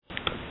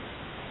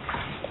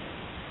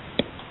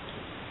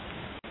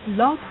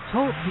Blog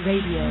Talk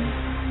Radio.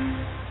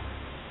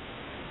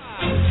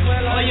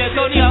 Oye,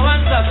 Tony,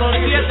 avanza, son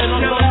 7, no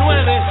son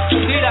 9.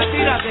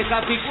 Tira, que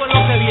Capicúa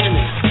lo que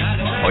viene.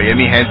 Oye,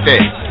 mi gente,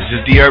 this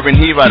is the Urban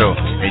Jibaro,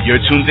 and you're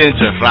tuned in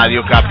to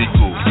Radio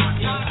Capicú,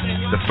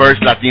 the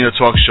first Latino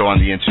talk show on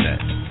the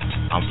internet,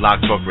 on Blog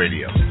Talk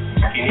Radio.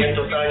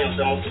 500 años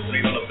hemos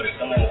sufrido la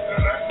opresión de nuestra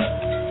raza,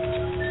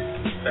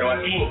 pero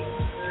aquí,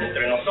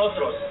 entre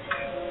nosotros,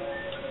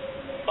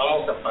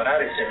 vamos a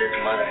parar ese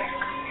desmadre,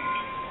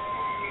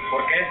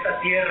 porque esta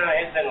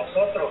tierra es de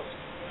nosotros,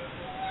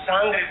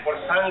 sangre por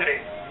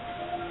sangre,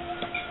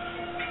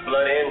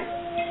 blood in,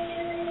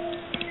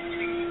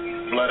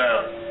 blood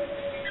out.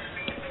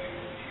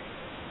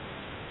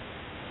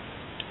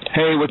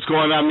 Hey, what's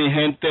going on, mi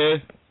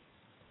gente?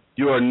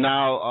 You are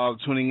now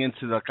tuning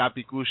into the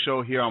Capicú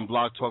show here on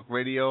Blog Talk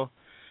Radio.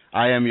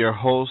 I am your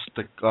host,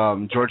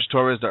 George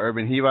Torres, the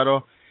Urban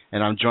Jibaro,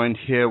 and I'm joined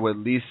here with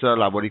Lisa,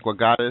 la Boricua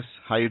goddess.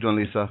 How you doing,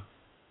 Lisa?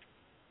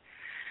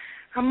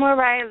 I'm all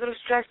right, a little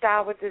stressed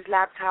out with this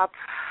laptop,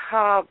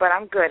 but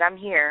I'm good. I'm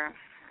here.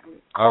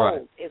 All right.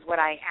 Cold is what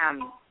I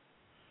am.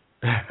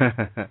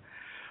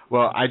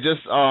 Well, I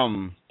just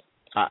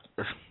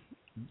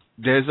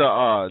there's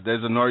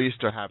a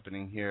nor'easter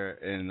happening here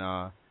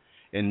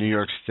in New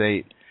York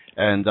State,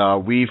 and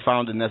we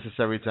found it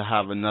necessary to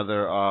have another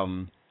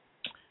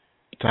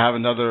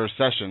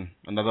session,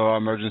 another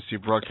emergency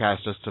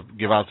broadcast, just to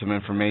give out some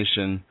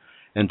information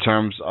in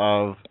terms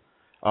of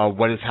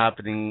what is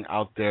happening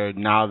out there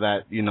now that,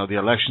 you know, the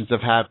elections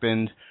have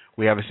happened.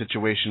 We have a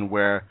situation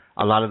where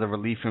a lot of the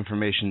relief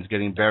information is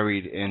getting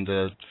buried in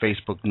the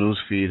Facebook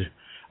newsfeed,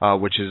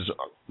 which is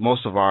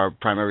most of our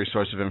primary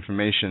source of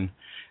information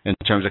in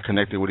terms of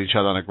connecting with each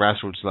other on a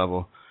grassroots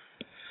level.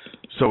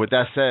 So with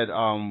that said,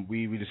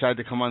 we decided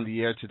to come on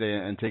the air today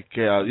and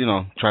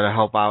try to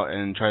help out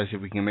and try to see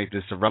if we can make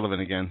this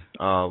relevant again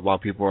while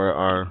people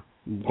are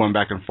going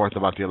back and forth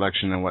about the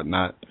election and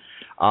whatnot.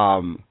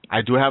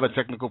 I do have a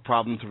technical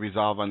problem to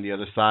resolve on the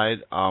other side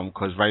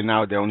because right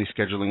now they're only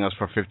scheduling us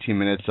for 15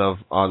 minutes of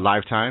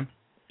live time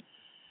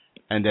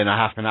and then a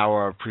half an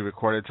hour of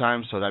pre-recorded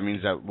time. So that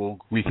means that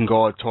we can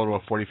go a total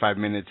of 45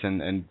 minutes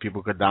and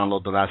people could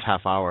download the last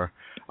half hour.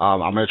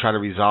 I'm going to try to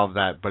resolve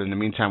that. But in the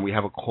meantime, we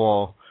have a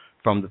call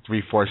from the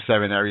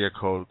 347 area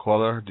code.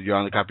 Caller, you're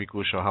on the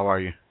Capicú show. How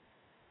are you?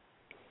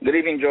 Good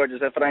evening, George.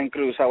 It's Efrain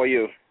Cruz. How are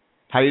you?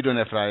 How you doing,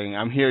 Efrain?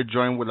 I'm here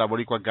joined with La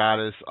Boricua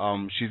goddess.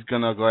 She's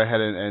going to go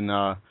ahead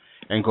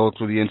and go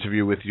through the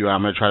interview with you.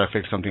 I'm going to try to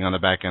fix something on the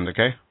back end,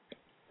 okay?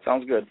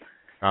 Sounds good.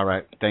 All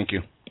right. Thank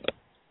you.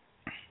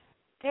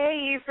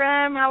 Hey,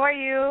 Ephraim, how are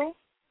you?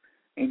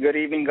 Good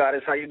evening,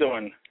 goddess. How you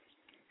doing?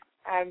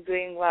 I'm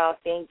doing well,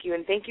 thank you,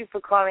 and thank you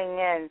for calling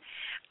in.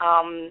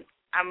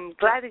 I'm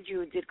glad that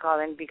you did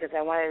call in because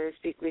I wanted to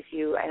speak with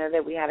you. I know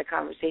that we had a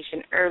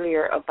conversation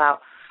earlier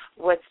about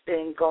what's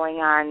been going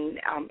on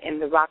in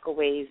the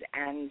Rockaways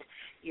and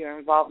your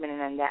involvement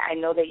in that. I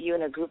know that you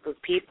and a group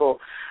of people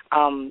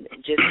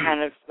just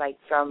kind of like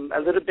from a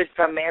little bit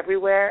from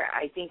everywhere,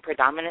 I think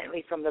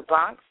predominantly from the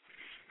Bronx,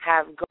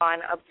 have gone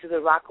up to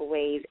the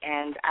Rockaways,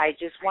 and I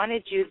just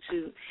wanted you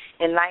to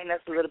enlighten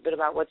us a little bit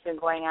about what's been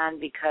going on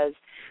because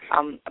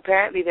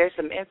apparently there's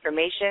some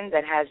information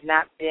that has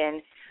not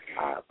been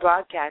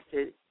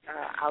broadcasted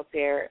out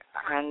there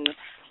on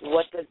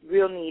what the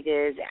real need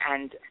is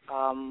and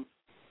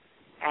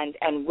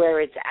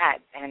where it's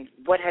at and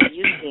what have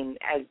you seen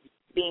as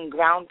being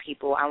ground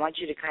people. I want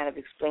you to kind of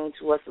explain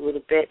to us a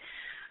little bit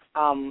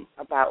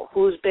about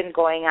who's been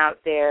going out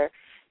there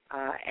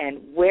and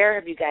where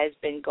have you guys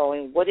been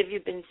going, what have you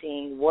been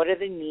seeing, what are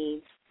the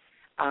needs.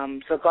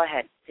 So go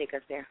ahead, take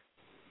us there.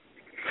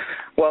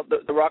 Well,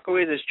 the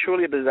Rockaways is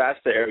truly a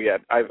disaster area.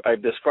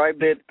 I've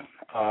described it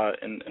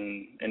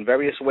in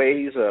various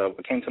ways.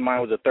 What came to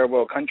mind was a third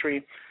world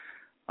country.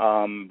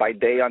 By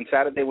day on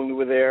Saturday when we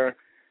were there,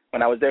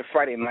 when I was there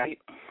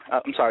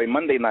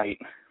Monday night,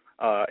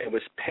 it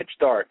was pitch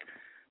dark,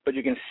 but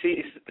you can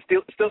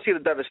still see the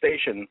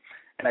devastation.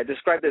 And I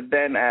described it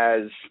then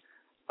as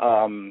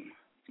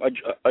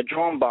a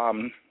drone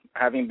bomb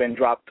having been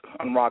dropped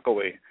on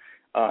Rockaway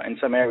in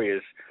some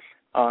areas.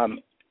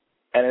 And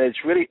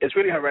it's really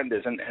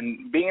horrendous.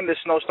 And being in this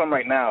snowstorm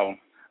right now,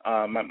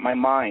 my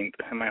mind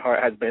and my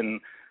heart has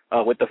been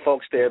with the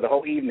folks there the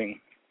whole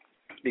evening,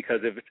 because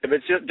if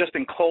it's just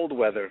in cold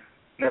weather,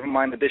 never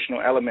mind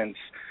additional elements,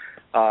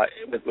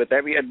 with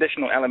every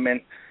additional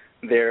element,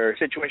 their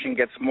situation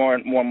gets more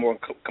and more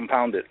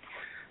compounded.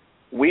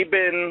 We've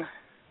been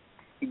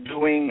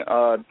doing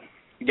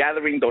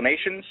gathering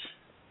donations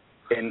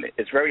in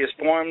its various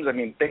forms. I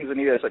mean, things are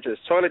needed such as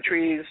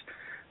toiletries,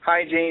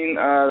 hygiene,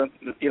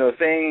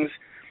 things,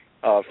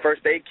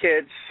 first aid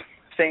kits,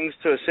 things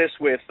to assist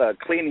with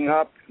cleaning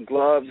up,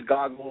 gloves,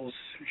 goggles,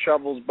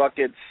 shovels,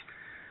 buckets,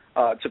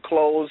 to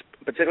clothes,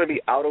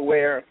 particularly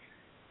outerwear,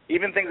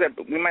 even things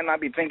that we might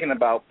not be thinking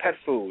about, pet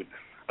food,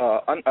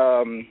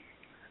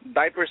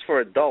 diapers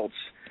for adults,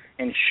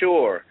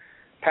 Ensure,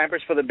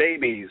 Pampers for the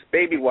babies,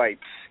 baby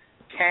wipes,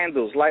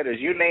 candles, lighters,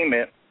 you name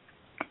it,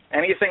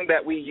 anything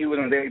that we use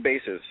on a daily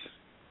basis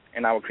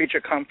and our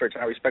creature comforts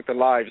and our respected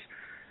lives,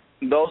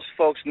 those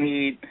folks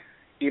need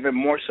even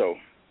more so,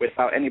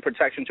 without any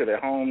protection to their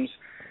homes,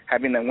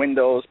 having their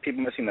windows,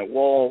 people missing their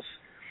walls.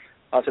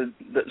 So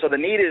the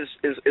need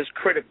is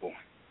critical.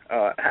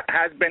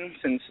 Has been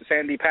since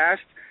Sandy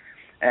passed,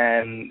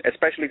 and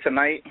especially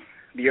tonight,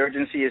 the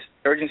urgency is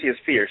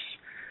fierce.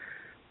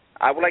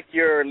 I would like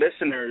your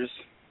listeners,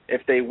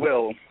 if they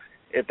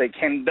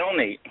can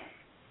donate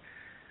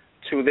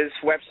to this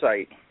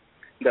website,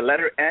 the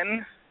letter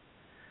N,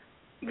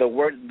 the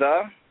word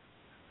the,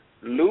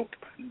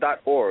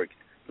 loop.org.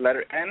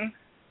 Letter N,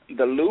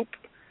 the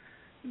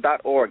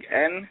loop.org.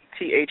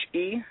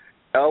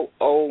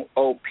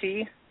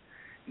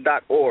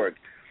 NTHELOOP.org.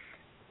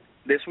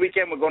 This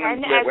weekend we're going to...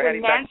 And as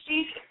in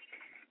Nancy?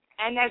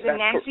 And as in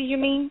Nancy, you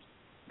mean?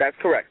 That's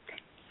correct.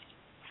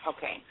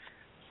 Okay.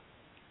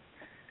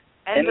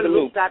 And the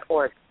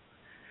loop.org.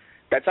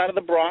 That's out of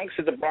the Bronx.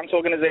 It's a Bronx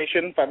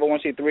organization,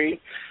 501c3.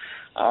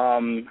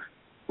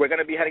 We're going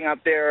to be heading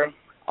out there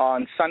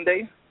on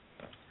Sunday.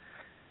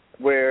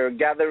 We're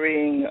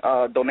gathering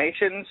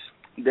donations.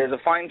 There's a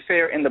fine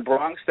fair in the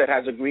Bronx that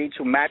has agreed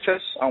to match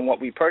us on what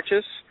we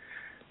purchase,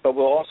 but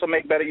we'll also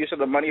make better use of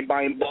the money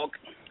buying bulk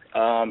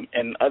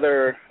in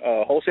other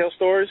wholesale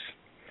stores.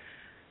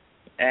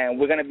 And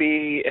we're going to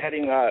be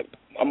heading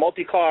a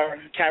multi-car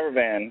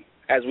caravan,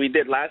 as we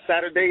did last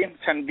Saturday,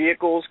 10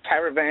 vehicles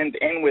caravanned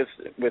in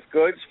with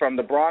goods from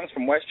the Bronx,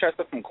 from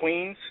Westchester, from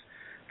Queens,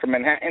 from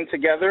Manhattan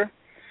together.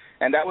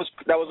 And that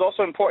was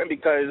also important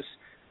because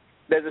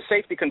there's a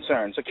safety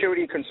concern,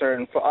 security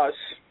concern for us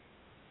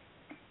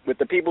with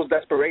the people's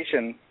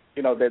desperation.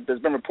 You know, there's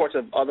been reports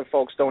of other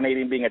folks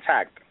donating being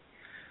attacked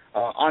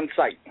on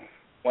site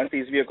once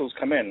these vehicles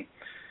come in.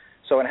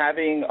 So in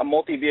having a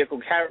multi-vehicle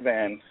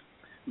caravan,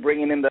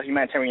 bringing in the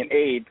humanitarian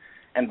aid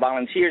and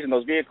volunteers in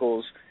those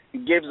vehicles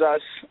gives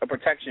us a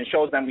protection,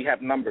 shows them we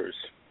have numbers,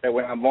 that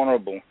we're not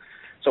vulnerable.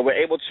 So we're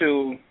able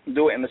to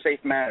do it in a safe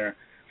manner.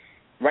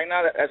 Right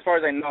now, as far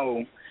as I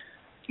know,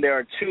 there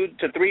are 2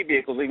 to 3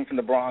 vehicles leaving from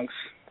the Bronx,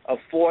 a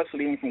 4th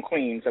leaving from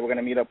Queens that we're going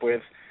to meet up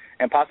with,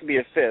 and possibly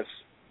a 5th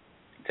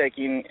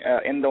taking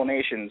in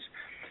donations,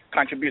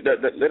 contribute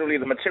literally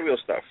the material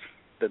stuff,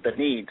 the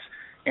needs,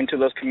 into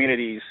those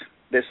communities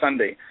this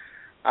Sunday.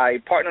 I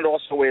partnered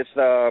also with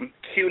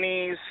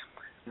CUNY's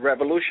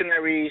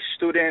Revolutionary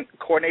Student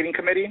Coordinating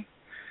Committee,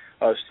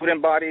 a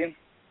student body.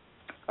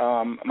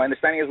 My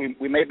understanding is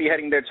we may be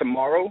heading there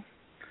tomorrow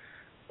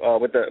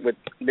with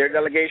their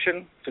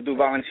delegation to do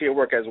volunteer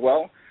work as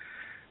well.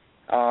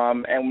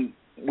 And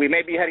we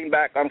may be heading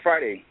back on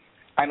Friday.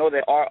 I know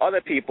there are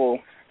other people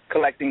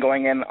collecting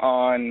going in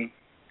on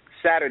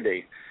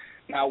Saturday.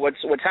 Now,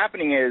 what's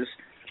happening is,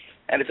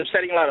 and it's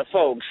upsetting a lot of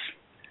folks,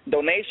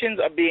 donations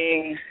are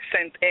being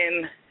sent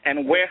in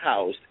and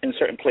warehoused in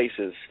certain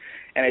places,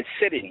 and it's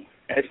sitting,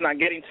 and it's not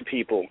getting to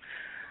people.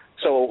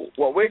 So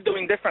what we're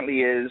doing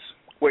differently is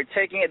we're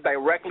taking it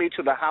directly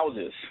to the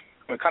houses.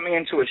 We're coming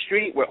into a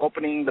street, we're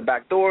opening the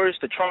back doors,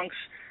 the trunks,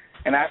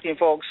 and asking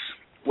folks,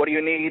 what do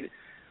you need,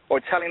 or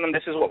telling them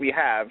this is what we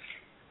have,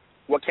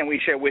 what can we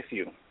share with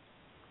you?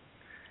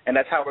 And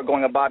that's how we're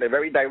going about it,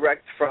 very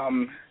direct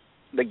from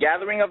the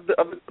gathering of the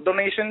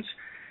donations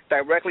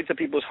directly to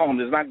people's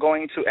homes. It's not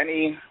going to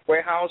any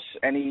warehouse,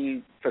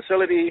 any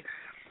facility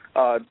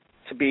to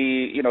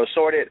be,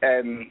 sorted,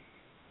 and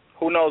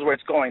who knows where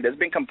it's going. There's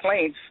been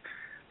complaints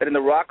that in the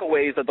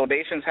Rockaways, the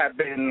donations have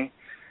been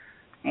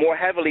more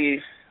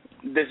heavily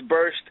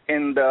dispersed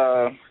in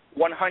the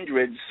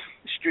 100s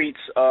streets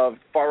of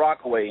Far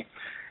Rockaway,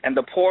 and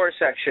the poorer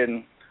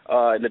section,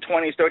 the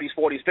 20s, 30s,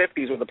 40s,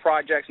 50s, where the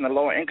projects and the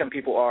lower income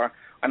people are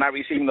not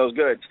receiving those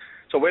goods.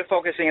 So we're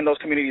focusing in those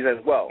communities as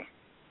well.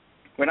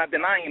 We're not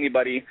denying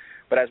anybody,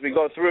 but as we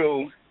go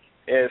through,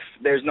 if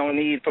there's no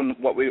need from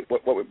what we're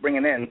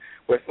bringing in,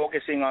 we're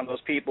focusing on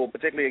those people,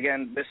 particularly,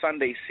 again, this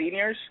Sunday,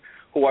 seniors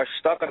who are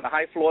stuck on the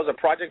high floors of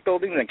project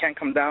buildings and can't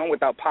come down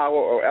without power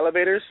or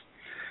elevators,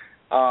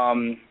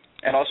 and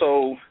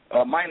also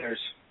minors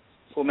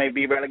who may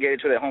be relegated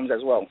to their homes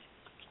as well.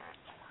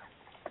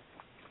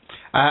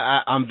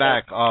 I'm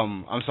back.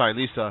 I'm sorry,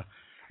 Lisa.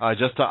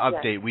 Just to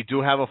update, we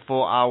do have a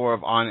full hour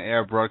of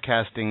on-air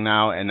broadcasting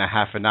now and a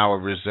half an hour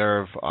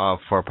reserve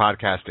for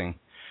podcasting.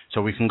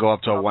 So we can go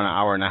up to 1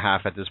 hour and a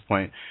half at this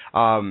point.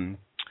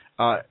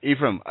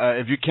 Ephraim,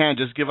 if you can,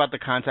 just give out the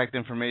contact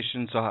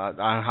information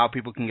on how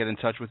people can get in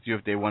touch with you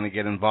if they want to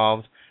get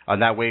involved.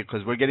 That way,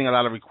 because we're getting a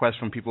lot of requests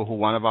from people who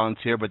want to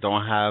volunteer but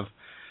don't have,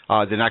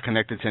 they're not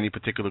connected to any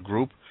particular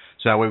group.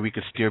 So that way we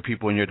could steer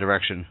people in your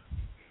direction.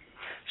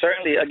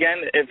 Certainly.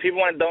 Again, if people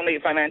want to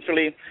donate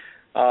financially,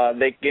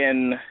 they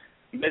can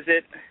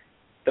visit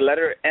the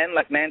letter N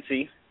like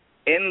Nancy,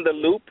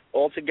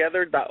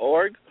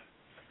 intheloop.org.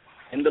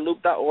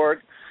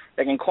 intheloop.org.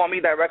 They can call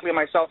me directly on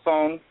my cell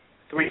phone,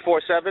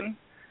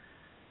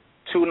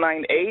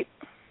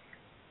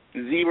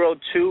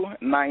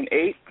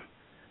 347-298-0298,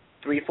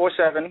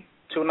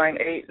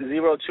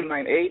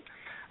 347-298-0298.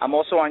 I'm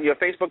also on your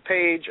Facebook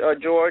page,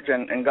 George,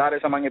 and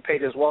Goddess, I'm on your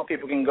page as well.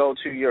 People can go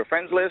to your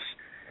friends list,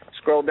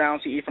 scroll down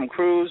to Ephraim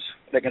Cruz,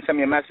 they can send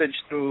me a message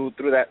through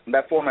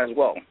that format as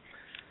well.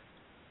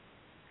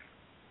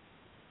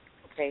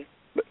 Okay.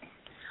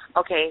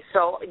 Okay,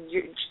 so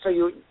you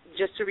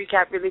just to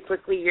recap really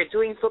quickly, you're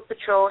doing foot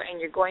patrol and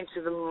you're going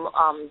to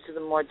the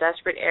more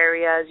desperate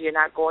areas. You're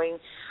not going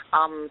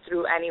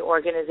through any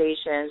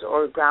organizations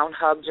or ground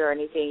hubs or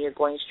anything. You're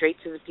going straight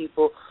to the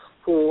people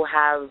who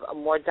have a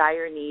more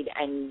dire need,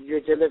 and you're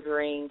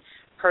delivering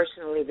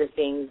personally the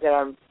things that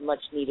are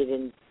much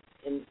needed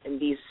in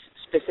these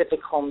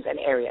specific homes and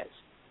areas.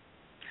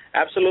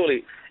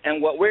 Absolutely.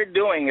 And what we're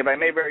doing, if I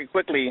may very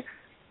quickly,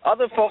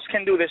 other folks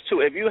can do this too.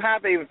 If you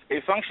have a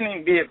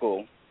functioning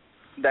vehicle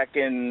that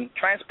can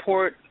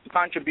transport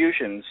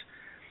contributions,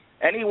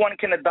 anyone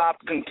can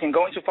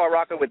go into Far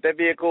Rockaway with their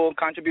vehicle,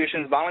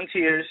 contributions,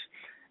 volunteers,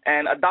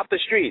 and adopt a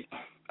street,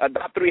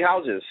 adopt 3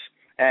 houses,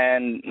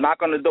 and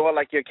knock on the door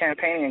like you're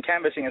campaigning and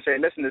canvassing and say,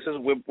 listen, this is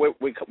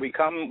we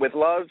come with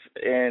love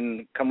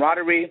and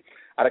camaraderie,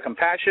 out of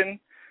compassion.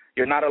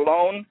 You're not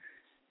alone,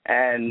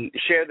 and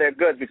share their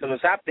goods. Because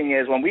what's happening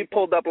is when we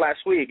pulled up last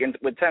week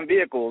with 10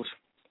 vehicles,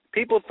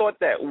 people thought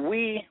that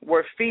we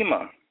were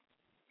FEMA.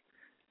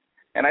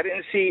 And I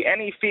didn't see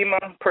any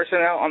FEMA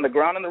personnel on the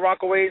ground in the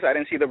Rockaways. I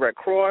didn't see the Red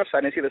Cross.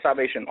 I didn't see the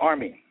Salvation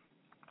Army.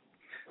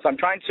 So I'm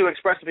trying to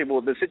express to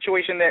people the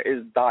situation there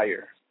is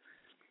dire.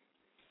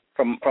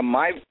 From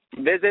my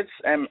visits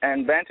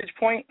and vantage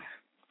point,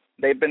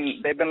 they've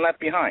been left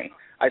behind.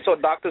 I saw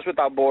Doctors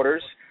Without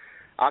Borders.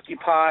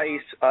 Occupy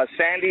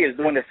Sandy is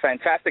doing a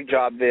fantastic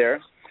job there.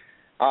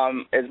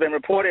 It's been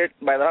reported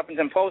by the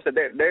Huffington Post that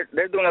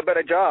they're doing a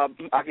better job.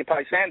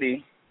 Occupy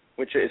Sandy,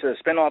 which is a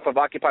spinoff of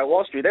Occupy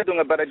Wall Street, they're doing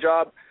a better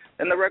job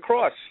than the Red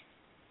Cross.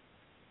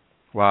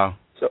 Wow.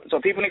 So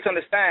people need to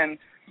understand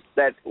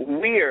that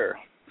we're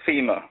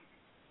FEMA.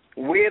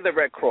 We're the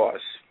Red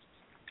Cross.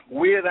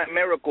 We're that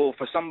miracle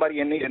for somebody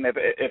in need. And if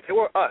it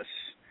were us,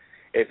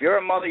 if you're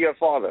a mother, your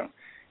father,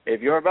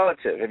 if you're a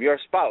relative, if you're a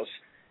spouse,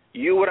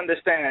 you would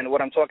understand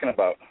what I'm talking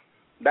about.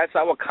 That's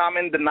our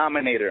common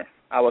denominator,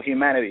 our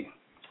humanity.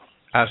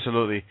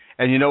 Absolutely.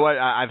 And you know what?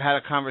 I've had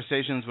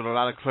conversations with a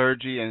lot of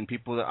clergy and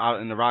people out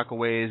in the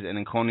Rockaways and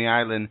in Coney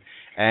Island,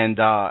 and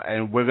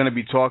we're going to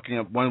be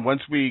talking,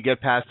 once we get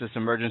past this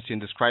emergency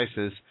and this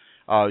crisis,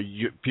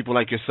 people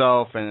like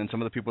yourself and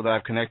some of the people that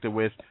I've connected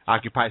with,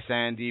 Occupy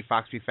Sandy,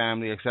 Foxby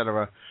Family,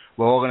 etc.,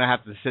 we're all going to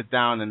have to sit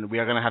down and we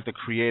are going to have to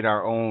create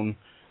our own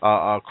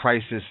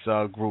crisis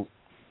group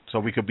so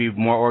we could be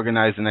more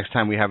organized the next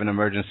time we have an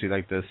emergency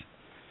like this.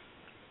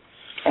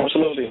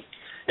 Absolutely.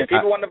 If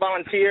people want to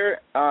volunteer,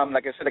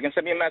 like I said, they can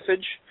send me a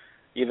message,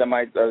 either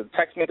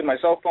text me through my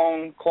cell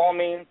phone, call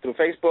me through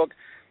Facebook.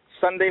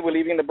 Sunday, we're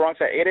leaving the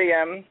Bronx at 8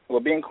 a.m. We'll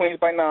be in Queens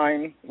by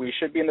 9. We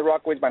should be in the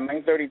Rockaways by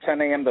 9:30,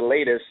 10 a.m. the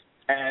latest.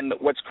 And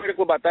what's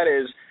critical about that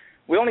is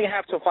we only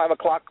have till 5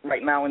 o'clock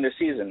right now in the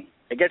season.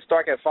 It gets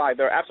dark at 5.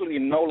 There are absolutely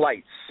no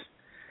lights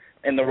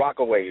in the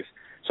Rockaways.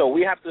 So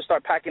we have to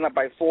start packing up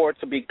by 4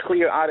 to be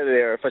clear out of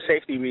there for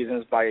safety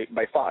reasons by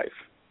 5.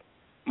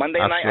 Monday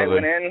night I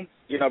went in,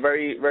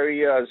 very,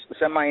 very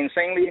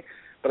semi-insanely,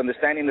 but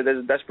understanding that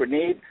there's a desperate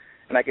need.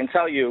 And I can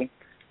tell you,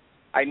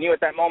 I knew at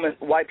that moment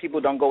why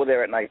people don't go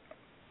there at night.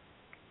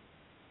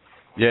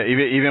 Yeah,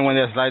 even when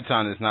there's lights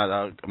on, it's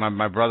not.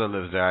 My brother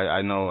lives there.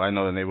 I know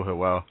the neighborhood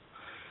well.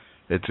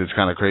 It's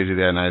kind of crazy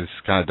there, and it's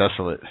kind of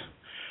desolate.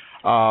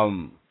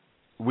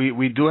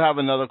 We do have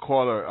another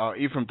caller.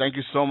 Ephraim, thank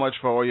you so much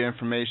for all your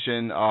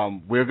information.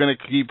 We're going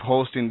to keep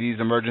hosting these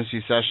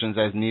emergency sessions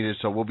as needed,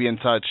 so we'll be in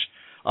touch.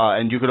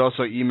 And you could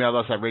also email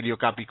us at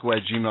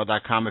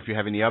radiocapicu@gmail.com if you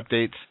have any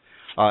updates,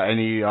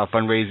 any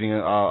fundraising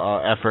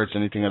efforts,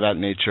 anything of that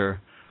nature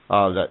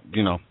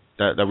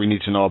that we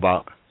need to know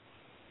about.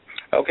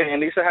 Okay,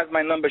 and Lisa has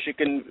my number. She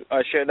can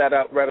share that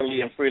out readily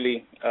and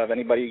freely if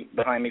anybody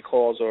behind me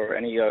calls or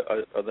any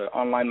of the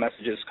online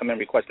messages come in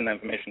requesting that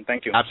information.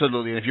 Thank you.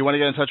 Absolutely. And if you want to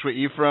get in touch with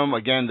Ephraim,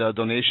 again, the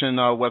donation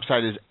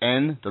website is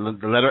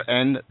the letter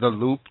N,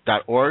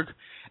 theloop.org,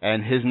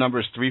 and his number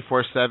is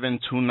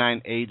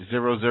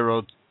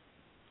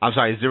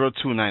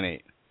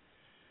 347-298-0298.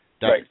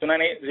 Right,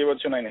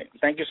 298-0298.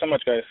 Thank you so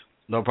much, guys.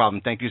 No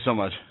problem. Thank you so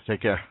much.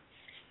 Take care.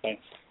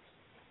 Thanks.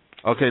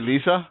 Okay,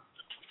 Lisa?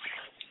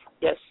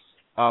 Yes.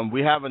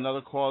 We have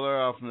another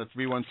caller from the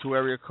 312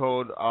 area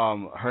code.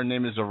 Her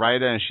name is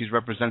Zoraida, and she's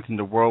representing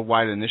the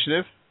Worldwide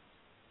Initiative.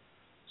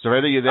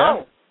 Zoraida, you there?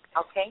 Oh,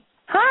 okay.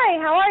 Hi,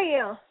 how are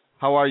you?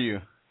 How are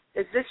you?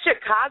 Is this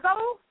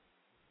Chicago?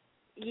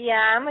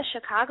 Yeah, I'm a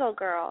Chicago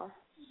girl.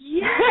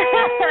 Yay!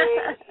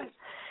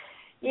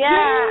 Yeah.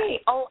 Yay.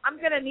 Oh, I'm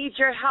gonna need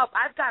your help.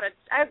 I've got a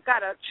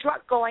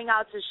truck going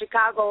out to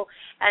Chicago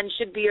and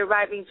should be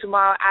arriving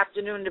tomorrow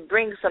afternoon to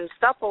bring some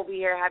stuff over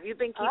here. Have you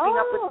been keeping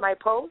up with my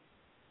posts?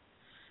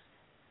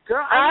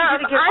 Girl, I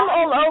need you to get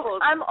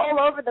I'm all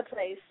over the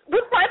place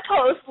with my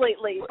posts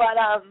lately, but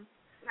yeah,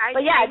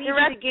 I need you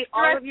to get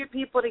all of your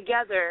people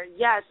together.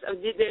 Yes,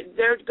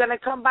 they're gonna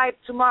come by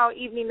tomorrow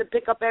evening to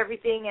pick up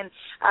everything, and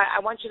I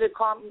want you to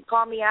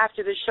call me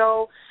after the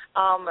show.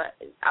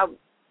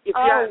 If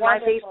you're on my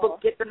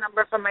Facebook, get the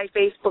number from my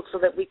Facebook so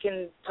that we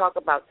can talk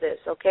about this.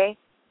 Okay?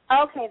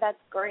 Okay,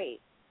 that's great.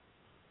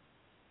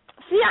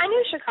 See, I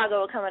knew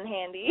Chicago would come in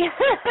handy.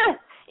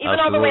 Even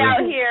all the way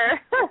out here.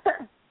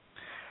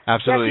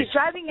 Absolutely. Yeah, she's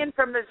driving in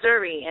from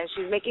Missouri, and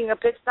she's making a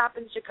pit stop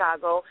in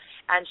Chicago,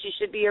 and she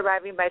should be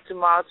arriving by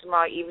tomorrow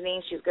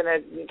evening. She's going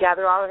to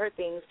gather all of her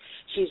things.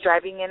 She's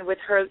driving in with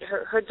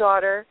her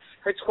daughter,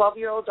 her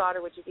 12-year-old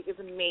daughter, which I think is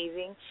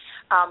amazing,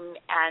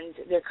 and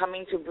they're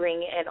coming to bring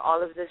in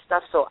all of this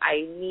stuff. So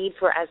I need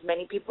for as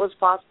many people as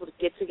possible to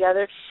get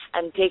together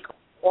and take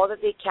all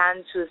that they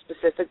can to a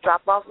specific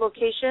drop-off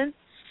location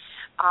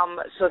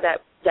so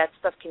that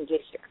stuff can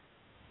get here.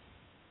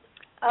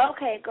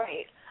 Okay,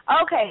 great.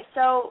 Okay,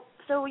 so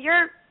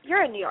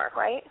you're in New York,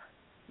 right?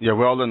 Yeah,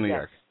 we're all in New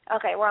York.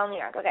 Okay, we're all in New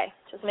York. Okay,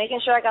 just making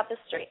sure I got this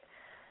straight.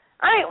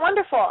 All right,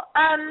 wonderful.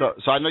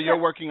 So I know you're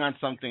working on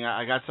something.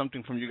 I got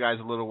something from you guys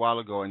a little while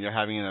ago, and you're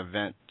having an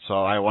event.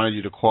 So I wanted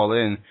you to call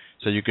in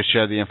so you could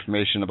share the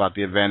information about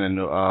the event and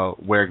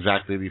where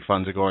exactly the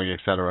funds are going,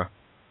 etc.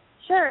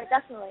 Sure,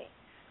 definitely.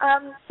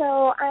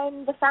 So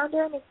I'm the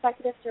founder and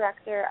executive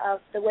director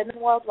of the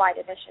Women Worldwide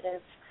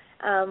Initiative.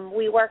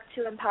 We work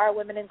to empower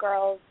women and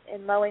girls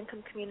in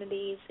low-income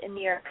communities in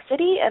New York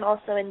City and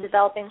also in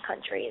developing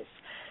countries.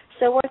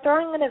 So we're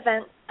throwing an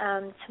event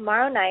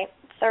tomorrow night,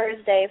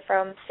 Thursday,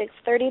 from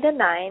 6:30 to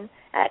 9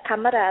 at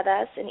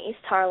Camaradas in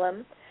East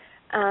Harlem.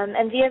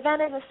 And the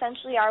event is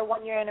essentially our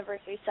one-year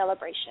anniversary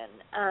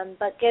celebration.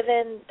 But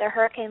given the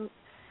hurricane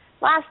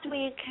last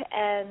week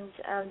and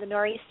the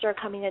nor'easter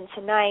coming in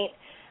tonight,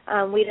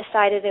 we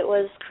decided it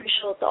was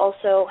crucial to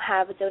also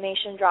have a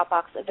donation drop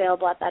box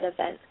available at that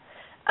event.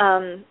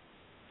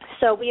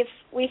 So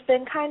we've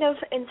been kind of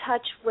in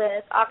touch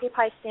with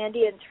Occupy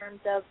Sandy in terms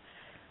of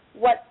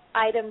what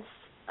items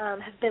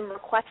have been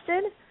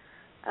requested.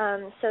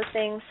 So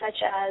things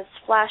such as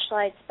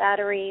flashlights,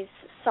 batteries,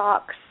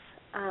 socks,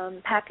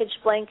 packaged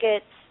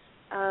blankets,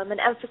 an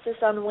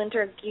emphasis on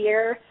winter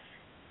gear,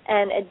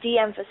 and a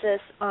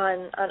de-emphasis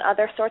on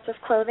other sorts of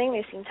clothing.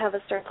 They seem to have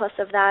a surplus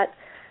of that.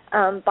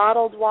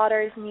 Bottled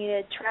water is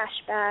needed, trash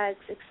bags,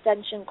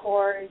 extension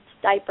cords,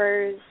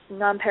 diapers,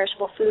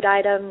 non-perishable food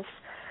items.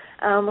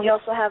 We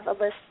also have a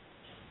list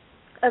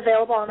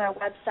available on our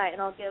website,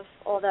 and I'll give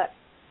all the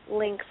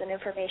links and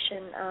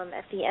information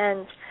at the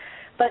end.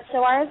 But so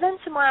our event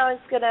tomorrow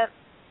is going to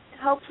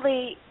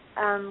hopefully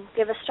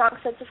give a strong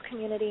sense of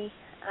community.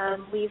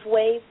 We've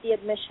waived the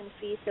admission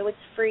fee, so it's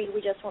free.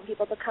 We just want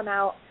people to come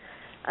out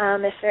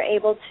if they're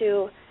able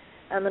to.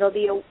 It'll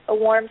be a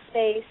warm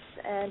space,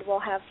 and we'll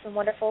have some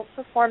wonderful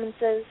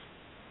performances.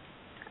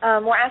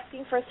 We're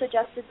asking for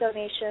suggested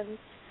donations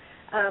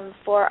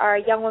for our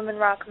Young Women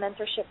Rock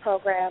mentorship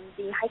program.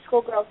 The high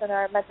school girls in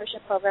our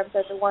mentorship programs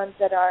are the ones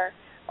that are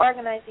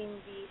organizing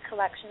the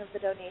collection of the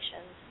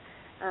donations.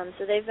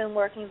 So they've been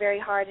working very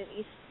hard in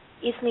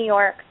East New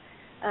York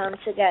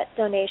to get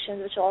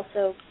donations, which will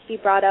also be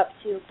brought up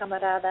to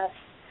Camaradas.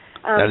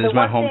 That is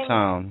my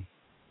hometown.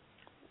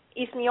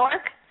 East New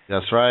York?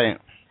 That's right.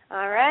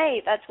 All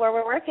right, that's where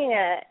we're working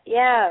at.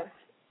 Yeah.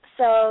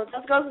 So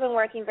those girls have been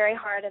working very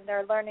hard, and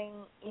they're learning,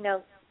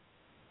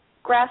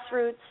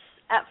 grassroots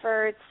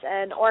efforts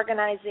and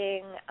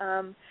organizing.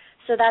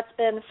 So that's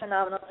been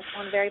phenomenal. It's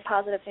one very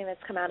positive thing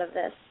that's come out of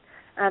this.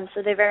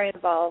 So they're very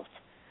involved.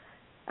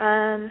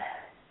 Am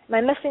I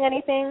missing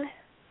anything?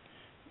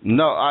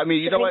 No, I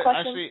mean, you know what?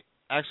 Questions?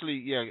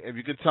 Actually, yeah. If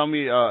you could tell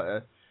me,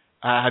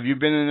 have you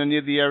been in any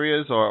of the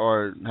areas,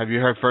 or have you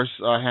heard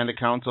first-hand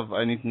accounts of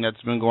anything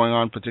that's been going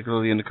on,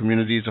 particularly in the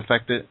communities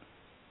affected?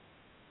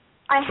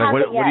 I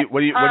haven't yet.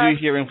 What are you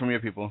hearing from your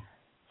people?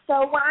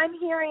 So what I'm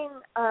hearing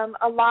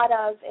a lot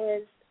of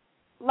is,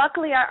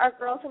 luckily our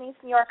girls in East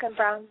New York and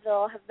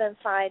Brownsville have been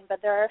fine,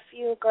 but there are a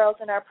few girls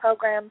in our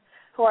program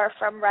who are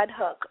from Red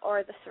Hook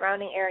or the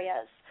surrounding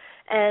areas.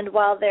 And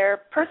while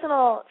their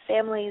personal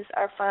families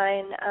are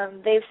fine,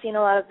 they've seen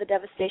a lot of the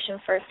devastation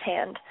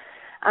firsthand.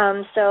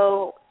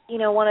 So,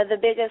 one of the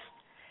biggest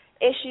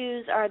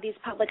issues are these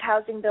public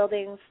housing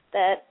buildings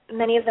that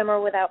many of them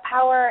are without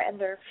power, and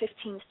they're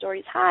 15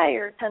 stories high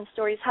or 10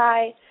 stories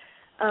high.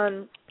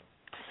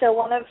 So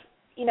one of,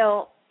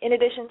 in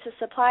addition to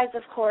supplies,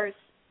 of course,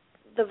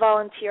 the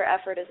volunteer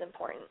effort is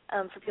important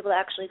for people to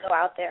actually go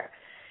out there.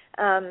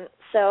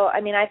 So,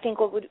 I mean, I think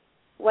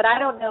what I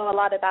don't know a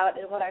lot about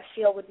and what I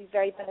feel would be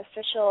very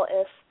beneficial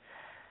if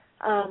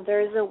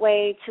there is a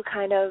way to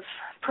kind of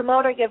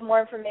promote or give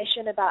more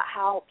information about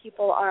how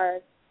people are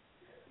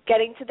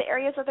getting to the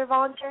areas that they're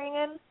volunteering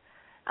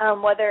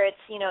in, whether it's,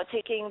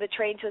 taking the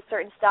train to a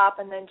certain stop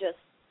and then just,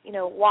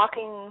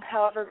 walking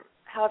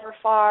however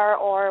far,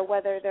 or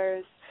whether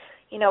there's,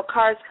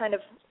 cars kind of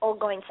all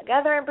going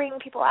together and bringing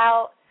people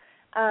out.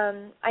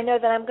 I know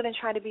that I'm going to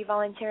try to be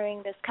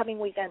volunteering this coming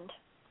weekend.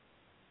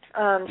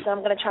 So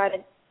I'm going to try to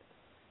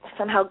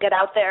somehow get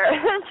out there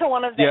to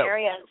one of the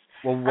areas.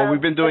 Well, what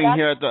we've been doing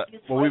here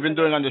we've been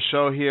doing on the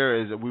show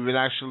here is that we've been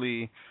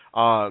actually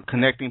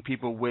connecting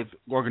people with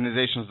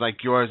organizations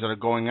like yours that are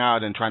going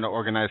out and trying to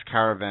organize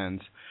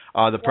caravans.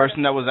 The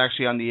person that was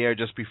actually on the air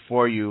just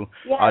before you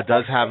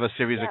does have a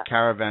series of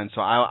caravans.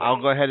 So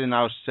I'll go ahead and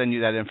I'll send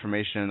you that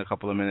information in a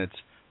couple of minutes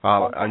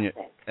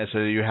so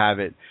you have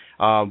it.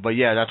 But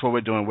yeah, that's what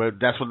we're doing.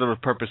 That's what the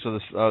purpose of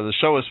the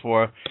show is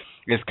for.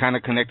 Is kind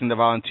of connecting the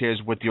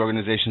volunteers with the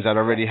organizations that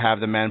already have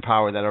the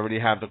manpower, that already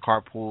have the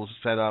carpools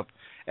set up,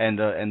 and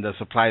the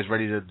supplies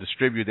ready to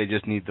distribute. They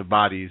just need the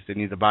bodies. They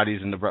need the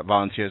bodies and the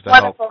volunteers to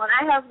help. Wonderful. And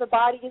I have the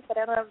bodies, but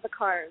I don't have the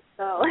cars.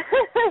 So.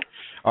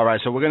 All right.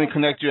 So we're going to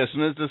connect you as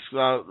soon as this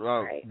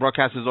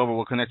broadcast is over.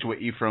 We'll connect you with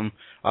Ephraim.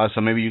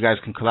 So maybe you guys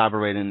can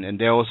collaborate. And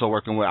they're also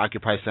working with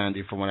Occupy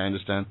Sandy, from what I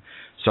understand.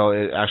 So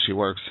it actually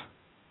works.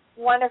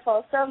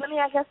 Wonderful. So let me,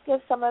 I guess,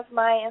 give some of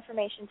my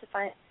information to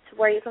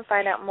where you can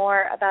find out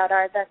more about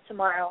our event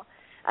tomorrow.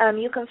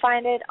 You can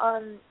find it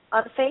on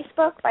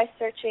Facebook by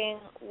searching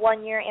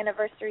 1 year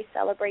anniversary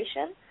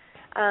celebration.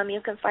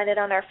 You can find it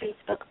on our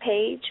Facebook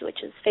page,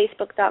 which is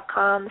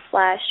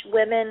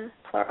facebook.com/women,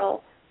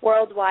 plural,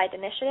 worldwide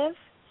initiative.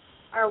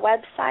 Our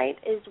website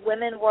is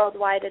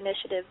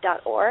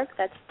womenworldwideinitiative.org.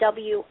 That's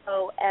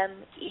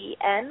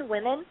WOMEN,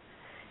 women,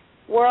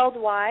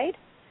 worldwide,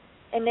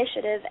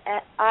 initiative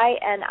at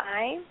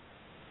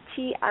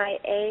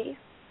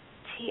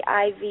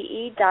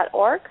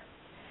INITIATIVE.org.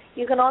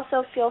 You can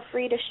also feel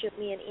free to shoot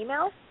me an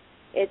email.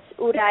 It's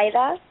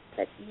Uraida,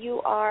 that's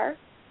URAIDAH,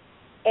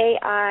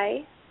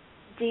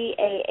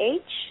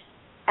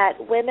 at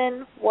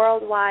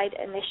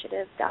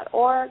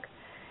womenworldwideinitiative.org.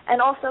 And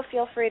also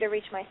feel free to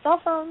reach my cell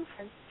phone,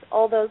 since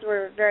all those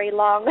were very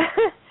long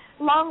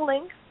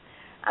links.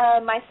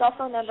 My cell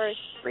phone number is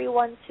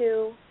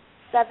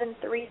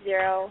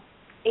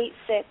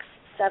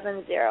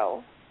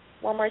 312-730-8670.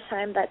 One more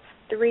time, that's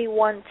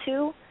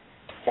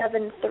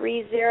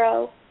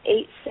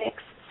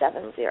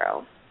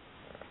 312-730-8670.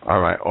 All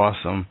right,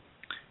 awesome.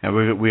 And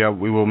we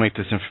will make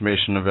this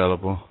information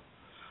available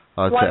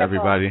to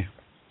everybody.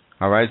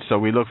 All right, so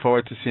we look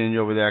forward to seeing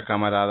you over there,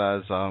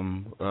 camaradas.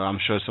 I'm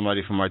sure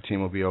somebody from our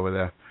team will be over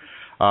there.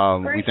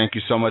 We thank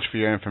you so much for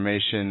your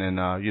information, and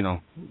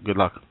good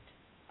luck.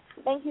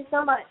 Thank you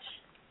so much,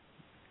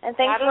 and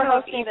thanks for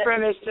hosting it.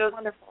 It's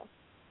wonderful.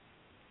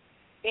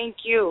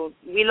 Thank you.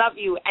 We love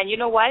you. And you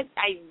know what?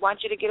 I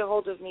want you to get a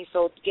hold of me,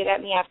 so get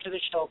at me after the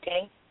show,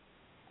 okay?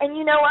 And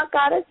you know what,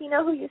 Goddess? You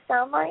know who you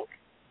sound like?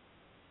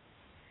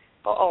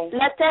 Uh-oh.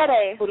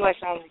 Latere. Who do I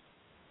sound like?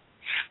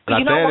 Latere.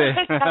 You know what?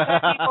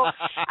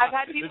 I've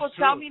had people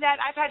tell me that.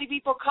 I've had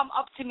people come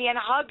up to me and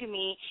hug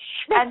me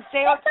and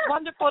say, "Oh, it's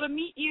wonderful to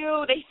meet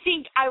you." They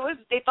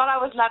thought I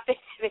was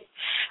Latere.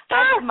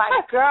 That's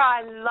my girl.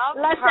 I love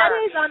her.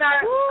 Latere is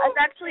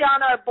actually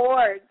on our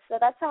board, so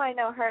that's how I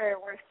know her.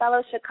 We're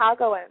fellow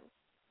Chicagoans.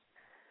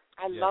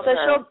 I love her.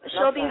 So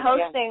she'll be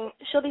hosting.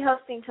 Yeah. She'll be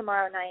hosting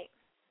tomorrow night.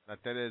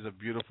 Latere is a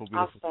beautiful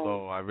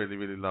soul. I really,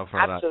 really love her.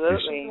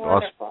 Absolutely.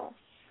 Wonderful.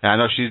 Yeah, I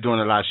know she's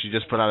doing a lot. She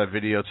just put out a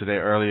video today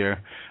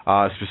earlier,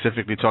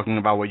 specifically talking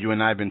about what you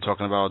and I have been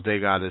talking about all day,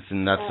 Goddess,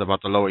 and that's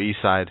about the Lower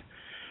East Side.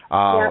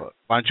 Why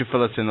don't you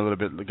fill us in a little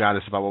bit,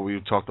 Goddess, about what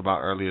we talked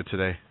about earlier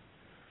today?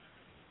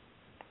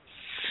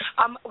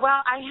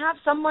 Well, I have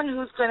someone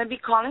who's going to be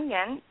calling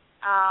in.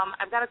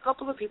 I've got a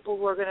couple of people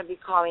who are going to be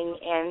calling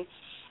in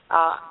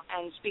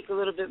and speak a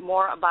little bit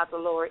more about the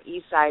Lower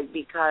East Side,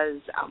 because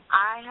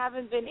I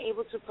haven't been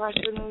able to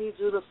personally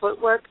do the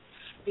footwork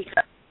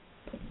because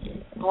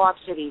Co-op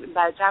City.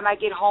 By the time I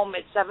get home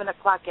at 7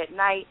 o'clock at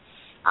night,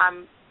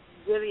 I'm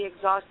really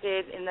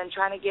exhausted, and then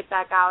trying to get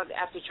back out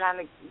after trying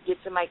to get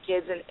to my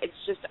kids, and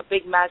it's just a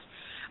big mess.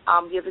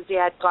 The other day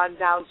I'd gone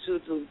down to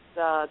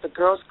the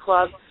girls'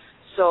 club,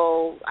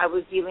 so I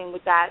was dealing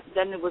with that.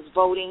 Then it was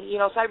voting,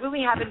 so I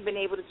really haven't been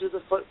able to do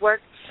the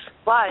footwork.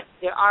 But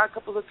there are a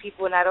couple of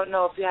people, and I don't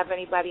know if you have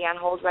anybody on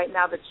hold right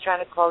now that's trying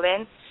to call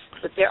in,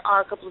 but there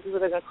are a couple of people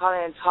that are going to call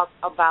in and talk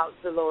about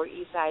the Lower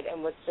East Side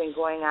and what's been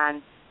going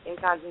on in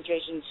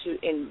concentration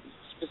in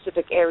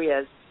specific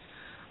areas.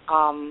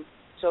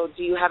 So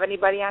do you have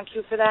anybody on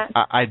queue for that?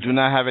 I do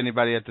not have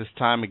anybody at this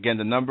time. Again,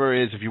 the number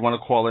is, if you want to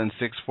call in,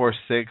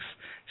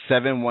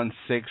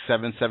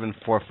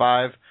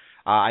 646-716-7745.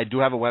 I do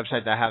have a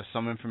website that has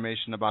some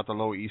information about the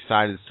Lower East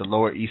Side. It's the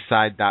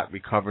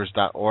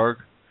lowereastside.recovers.org,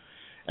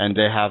 and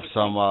they have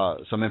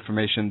some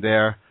information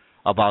there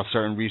about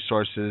certain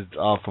resources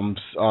from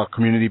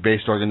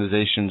community-based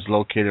organizations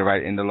located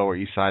right in the Lower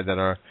East Side that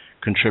are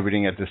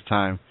contributing at this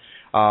time.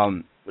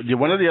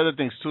 One of the other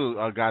things, too,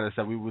 Goddess,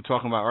 that we were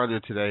talking about earlier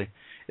today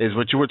is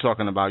what you were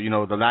talking about,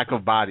 the lack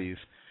of bodies.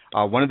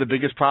 One of the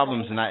biggest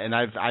problems, and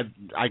I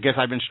guess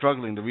I've been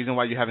struggling. The reason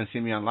why you haven't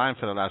seen me online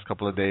for the last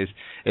couple of days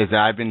is that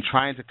I've been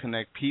trying to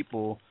connect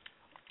people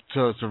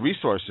to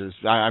resources.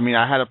 I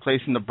had a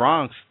place in the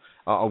Bronx,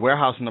 a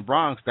warehouse in the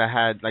Bronx that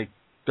had like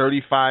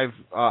 35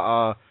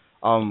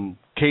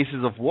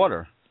 cases of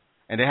water,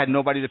 and they had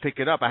nobody to pick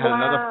it up. I had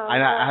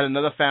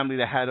another family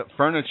that had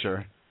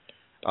furniture.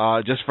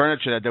 Just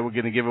furniture that they were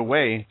going to give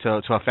away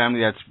to a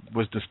family that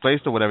was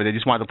displaced or whatever. They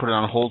just wanted to put it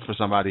on hold for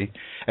somebody.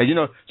 And,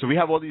 so we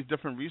have all these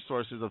different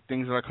resources of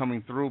things that are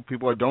coming through.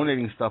 People are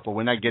donating stuff, but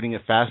we're not getting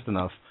it fast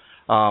enough.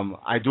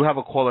 I do have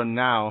a caller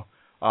now.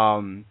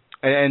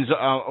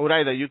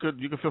 Uraida, you could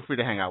feel free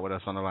to hang out with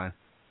us on the line.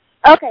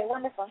 Okay,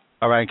 wonderful.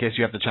 All right, in case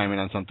you have to chime in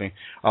on something.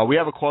 We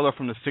have a caller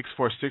from the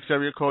 646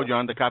 area code. You're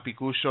on the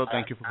Capicu show.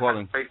 Thank you for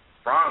calling.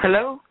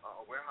 Hello?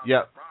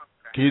 Yeah.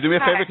 Can you do me a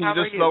favor?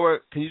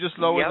 Can you just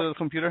lower Yep. the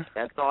computer?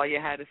 That's all you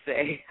had to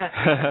say.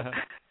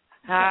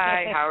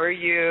 Hi, how are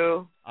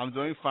you? I'm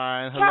doing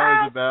fine.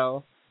 Hello,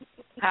 Isabel.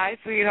 Hi,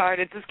 sweetheart.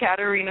 This is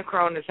Katerina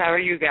Cronus. How are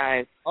you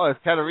guys? Oh, it's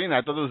Katerina.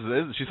 I thought it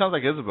was she sounds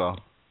like Isabel.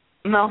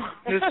 No,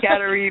 it's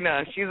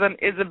Katerina. She's an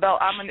Isabel.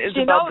 I'm an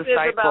Isabel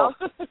disciple.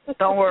 Isabel.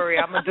 Don't worry,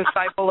 I'm a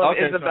disciple of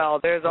Isabel.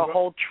 There's a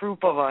whole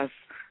troop of us.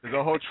 There's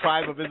a whole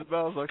tribe of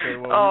Isabels? Okay,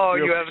 well.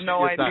 You have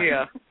no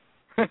idea.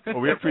 Well,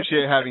 we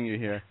appreciate having you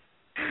here.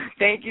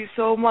 Thank you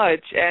so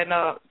much. And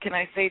can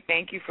I say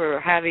thank you for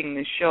having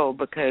this show,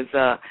 because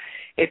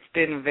it's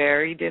been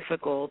very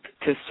difficult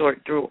to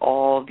sort through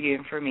all the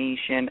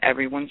information.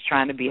 Everyone's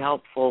trying to be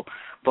helpful,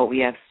 but we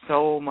have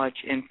so much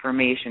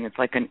information. It's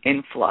like an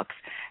influx,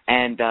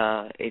 and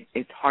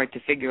it's hard to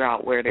figure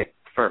out where to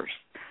first.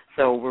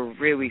 So we're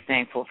really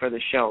thankful for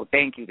the show.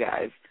 Thank you,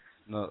 guys.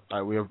 No,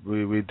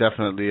 we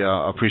definitely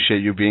appreciate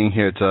you being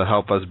here to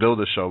help us build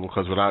the show,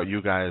 because without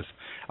you guys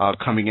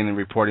coming in and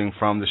reporting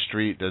from the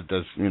street,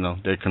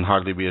 there can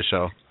hardly be a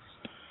show.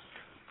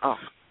 Oh,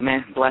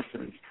 man,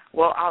 blessings.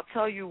 Well, I'll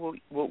tell you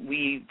what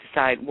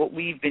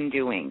we've been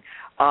doing.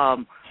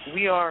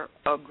 We are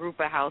a group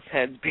of house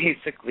heads,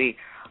 basically.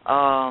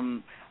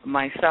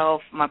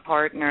 Myself, my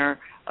partner,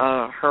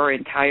 her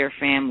entire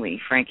family,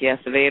 Frankie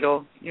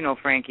Acevedo, you know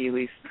Frankie at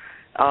least,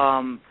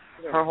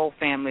 her whole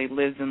family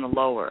lives in the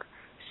lower.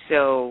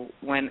 So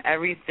when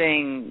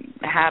everything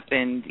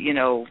happened,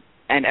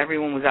 and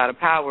everyone was out of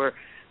power,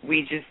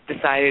 we just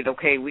decided,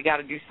 okay, we got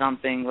to do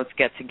something. Let's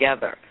get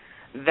together.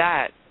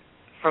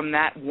 From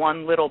that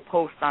one little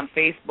post on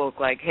Facebook,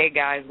 like, hey,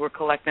 guys, we're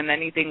collecting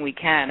anything we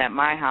can at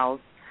my house,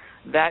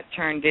 that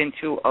turned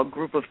into a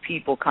group of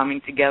people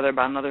coming together,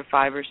 about another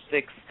 5 or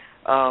 6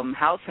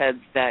 house heads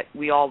that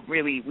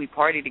we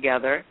party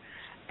together.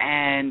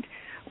 And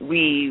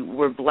we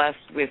were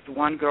blessed with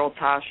one girl,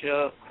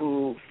 Tasha,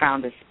 who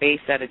found a space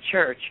at a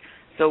church.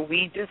 So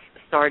we just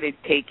started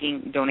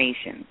taking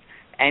donations,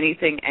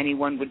 anything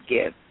anyone would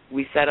give.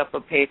 We set up a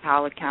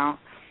PayPal account.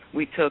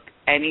 We took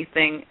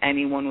anything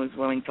anyone was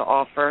willing to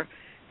offer,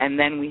 and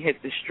then we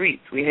hit the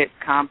streets. We hit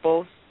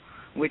Campos,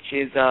 which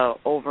is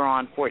over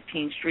on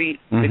 14th Street,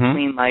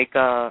 between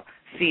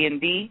C and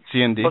D.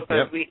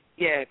 Because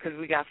because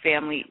we got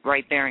family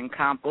right there in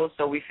Campos,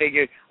 so we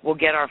figured we'll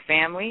get our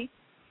family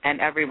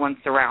and everyone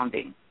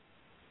surrounding.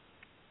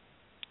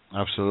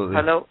 Absolutely.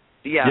 Hello?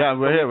 Yeah,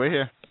 we're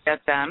here.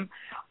 Get them.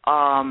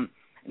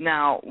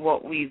 Now,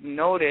 what we've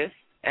noticed,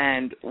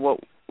 and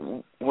what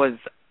was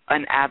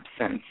an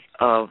absence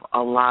of a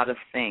lot of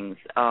things,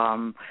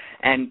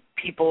 and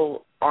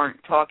people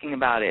aren't talking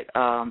about it.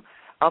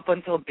 Up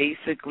until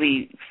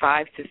basically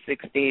 5 to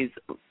 6 days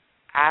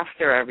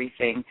after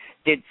everything,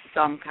 did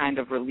some kind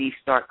of relief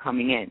start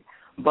coming in.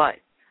 But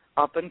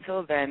up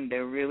until then,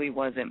 there really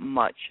wasn't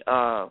much.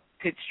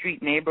 Pitt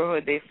Street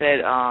neighborhood, they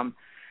said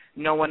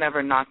no one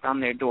ever knocked on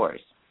their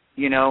doors.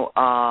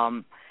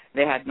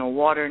 They had no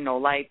water, no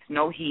lights,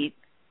 no heat.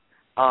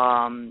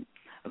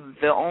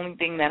 The only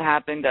thing that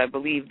happened, I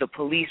believe the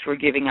police were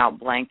giving out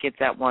blankets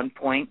at one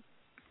point.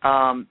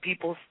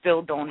 People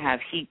still don't have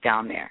heat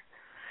down there.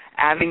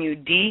 Avenue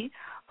D,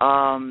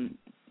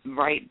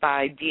 right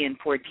by D and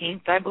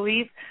 14th, I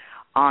believe,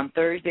 on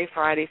Thursday,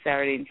 Friday,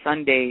 Saturday, and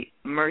Sunday,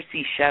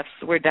 Mercy Chefs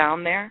were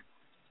down there,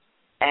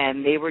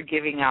 and they were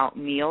giving out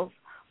meals.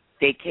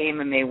 They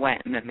came and they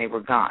went, and then they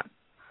were gone.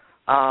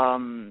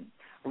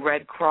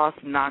 Red Cross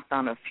knocked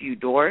on a few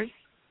doors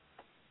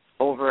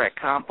over at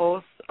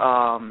Campos,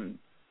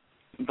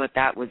 but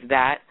that was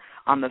that.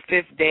 On the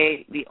 5th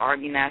day, the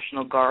Army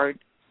National Guard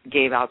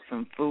gave out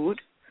some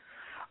food.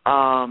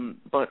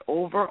 But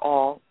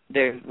overall,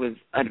 there was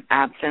an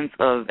absence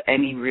of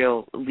any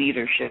real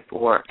leadership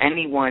or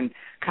anyone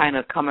kind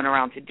of coming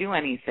around to do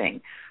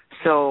anything.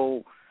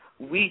 So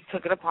we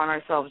took it upon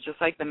ourselves, just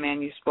like the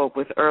man you spoke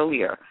with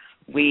earlier.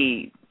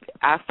 We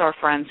asked our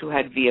friends who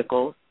had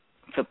vehicles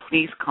to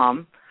please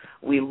come.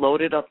 We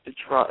loaded up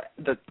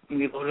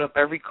we loaded up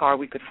every car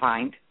we could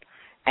find,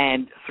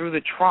 and through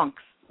the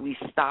trunks, we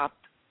stopped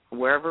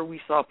wherever we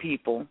saw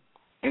people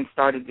and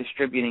started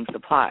distributing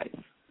supplies.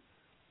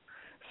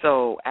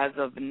 So as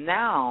of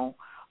now,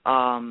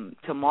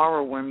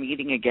 tomorrow we're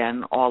meeting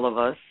again, all of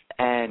us,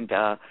 and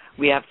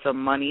we have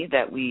some money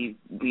that we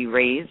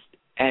raised,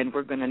 and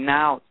we're going to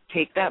now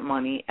take that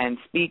money and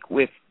speak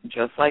with,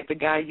 just like the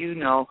guy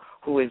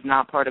who is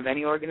not part of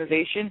any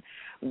organization.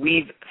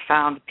 We've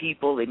found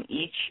people in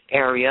each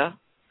area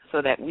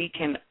so that we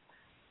can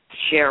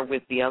share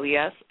with the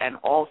LES and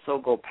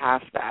also go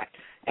past that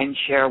and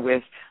share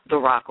with the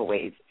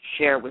Rockaways,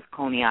 share with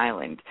Coney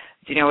Island.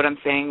 Do you know what I'm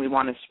saying? We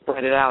want to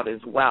spread it out as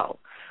well.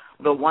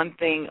 The one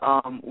thing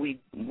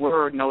we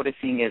were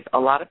noticing is a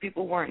lot of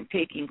people weren't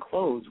taking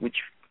clothes, which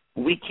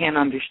we can't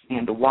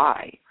understand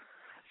why.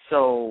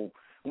 So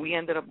we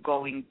ended up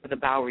going to the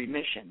Bowery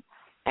Mission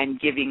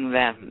and giving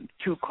them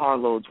 2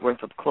 carloads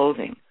worth of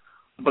clothing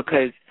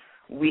because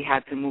we had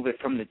to move it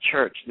from the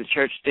church. The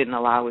church didn't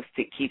allow us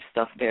to keep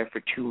stuff there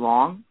for too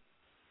long.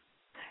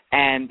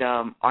 And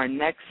our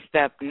next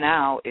step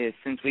now is,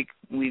 since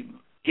we've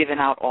given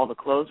out all the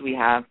clothes we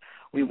have,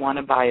 we want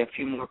to buy a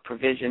few more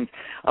provisions.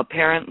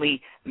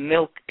 Apparently,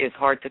 milk is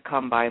hard to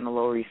come by in the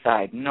Lower East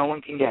Side. No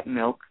one can get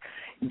milk.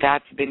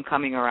 That's been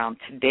coming around.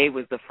 Today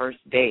was the first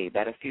day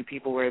that a few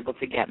people were able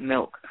to get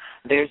milk.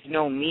 There's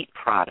no meat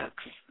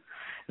products.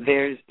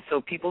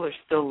 So people are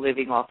still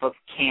living off of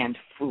canned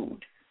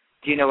food.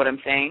 Do you know what I'm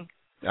saying?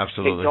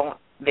 Absolutely.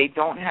 They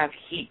don't have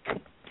heat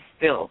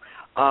still.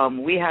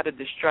 We had a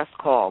distress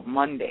call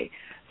Monday.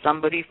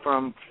 Somebody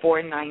from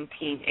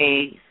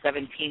 419A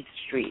 17th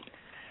Street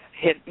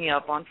hit me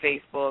up on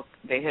Facebook.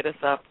 They hit us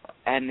up,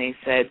 and they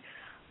said,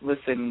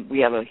 listen, we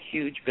have a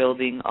huge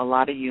building, a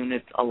lot of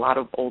units, a lot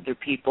of older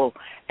people,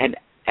 and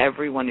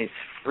everyone is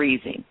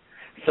freezing.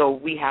 So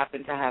we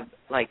happen to have,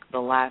 like, the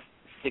last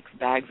 6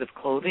 bags of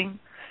clothing,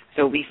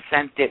 so we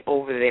sent it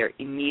over there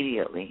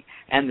immediately.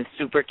 And the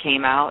super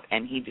came out,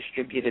 and he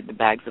distributed the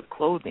bags of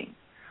clothing.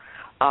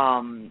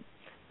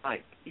 But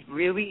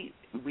really,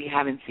 we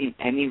haven't seen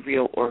any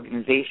real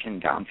organization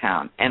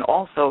downtown. And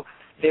also,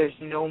 there's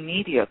no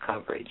media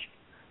coverage.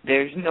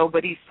 There's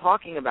nobody's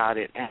talking about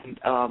it.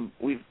 And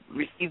we've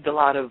received a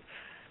lot of,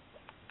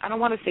 I don't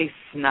want to say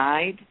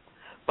snide,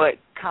 but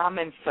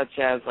comments such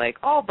as like,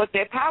 oh, but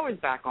their power's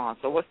back on,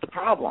 so what's the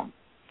problem?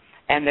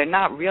 And they're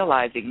not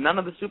realizing none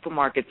of the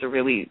supermarkets are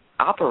really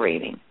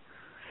operating.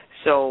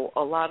 So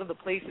a lot of the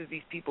places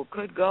these people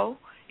could go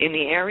in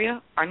the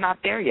area are not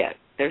there yet.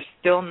 They're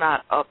still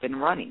not up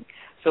and running.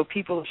 So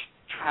people are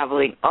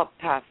traveling up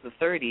past the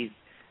 30s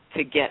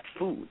to get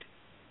food.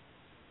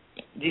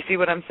 Do you see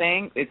what I'm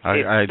saying? It's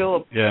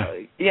still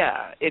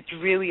it's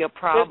really a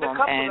problem. There's a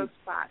couple of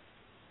spots.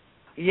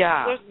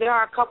 Yeah. There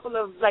are a couple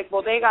of, like,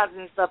 bodegas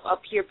and stuff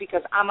up here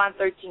because I'm on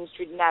 13th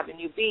Street and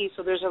Avenue B,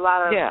 so there's a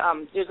lot of,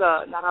 there's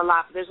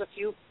a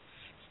few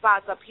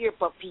spots up here,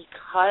 but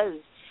because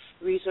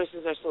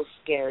resources are so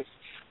scarce,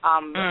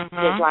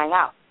 they're drying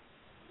out.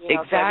 You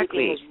know, exactly. So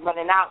everything is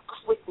running out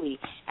quickly.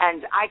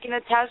 And I can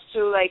attest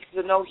to, like,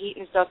 the no heat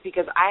and stuff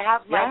because I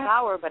have my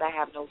power, but I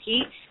have no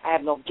heat, I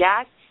have no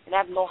gas, and I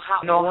have no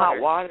hot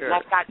water. And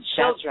I've got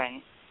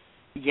children.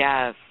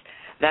 Yes.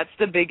 That's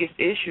the biggest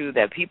issue,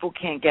 that people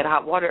can't get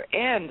hot water.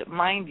 And,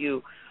 mind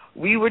you,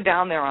 we were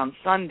down there on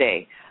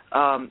Sunday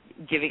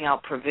giving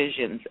out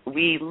provisions.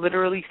 We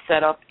literally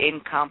set up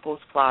in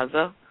Compost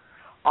Plaza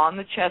on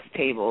the chess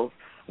tables.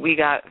 We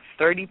got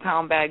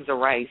 30-pound bags of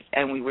rice,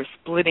 and we were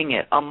splitting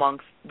it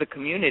amongst the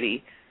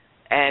community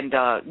and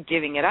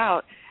giving it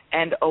out.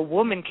 And a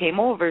woman came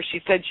over. She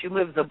said she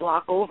lives a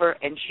block over,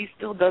 and she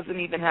still doesn't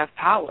even have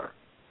power.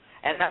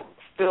 And that's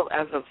still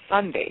as of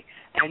Sunday,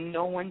 and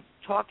no one's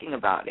talking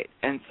about it.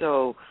 And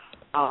so,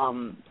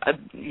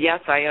 yes,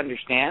 I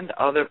understand.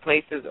 Other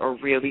places are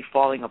really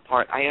falling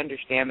apart. I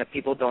understand that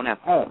people don't have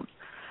homes.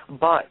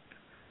 But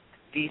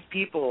these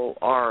people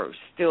are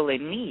still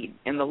in need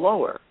in the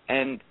lower,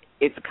 and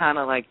it's kind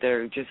of like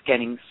they're just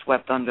getting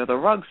swept under the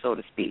rug, so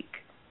to speak.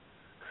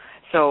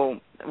 So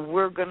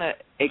we're going to,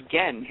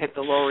 again, hit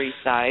the Lower East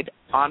Side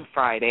on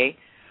Friday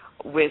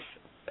with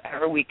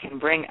whatever we can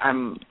bring.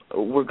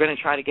 We're going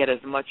to try to get as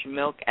much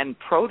milk and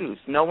produce.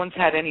 No one's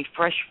had any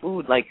fresh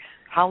food. Like,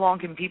 how long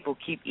can people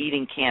keep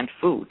eating canned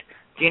food?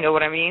 Do you know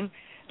what I mean?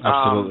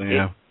 Absolutely,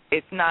 yeah.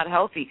 It's not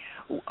healthy.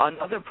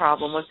 Another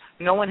problem was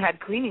no one had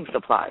cleaning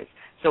supplies.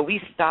 So we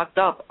stocked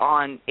up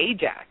on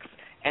Ajax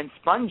and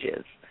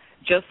sponges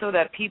just so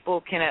that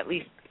people can at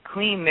least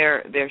clean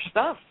their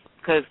stuff,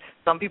 because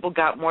some people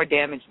got more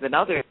damage than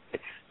others.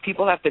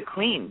 People have to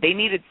clean. They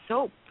needed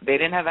soap. They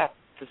didn't have access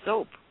to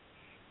soap,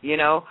 you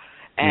know.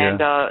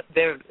 And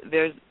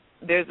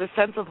there's a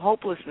sense of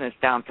hopelessness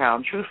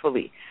downtown,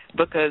 truthfully,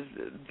 because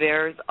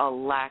there's a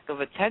lack of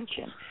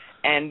attention.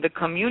 And the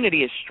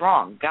community is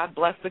strong. God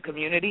bless the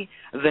community.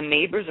 The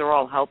neighbors are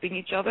all helping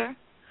each other.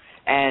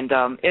 And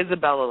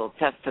Isabella will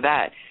attest to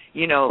that.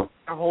 You know,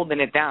 they're holding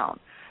it down.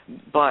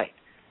 But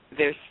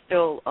there's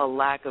still a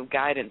lack of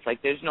guidance.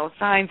 Like, there's no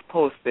signs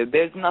posted.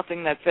 There's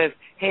nothing that says,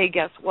 hey,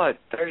 guess what?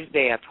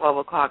 Thursday at 12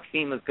 o'clock,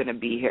 FEMA's going to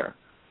be here.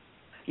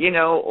 You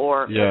know,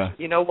 or,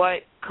 you know what?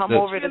 Come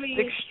over to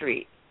 6th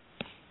Street.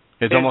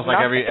 It's almost like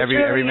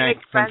every man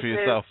fend for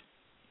yourself.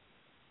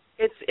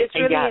 It's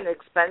really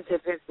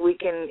inexpensive if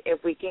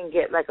we can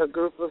get like a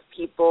group of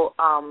people,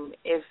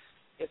 if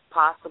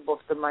possible,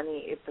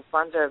 if the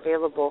funds are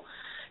available,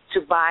 to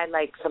buy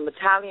like some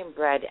Italian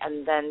bread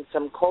and then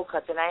some cold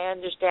cuts. And I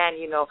understand,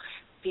 you know,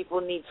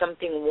 people need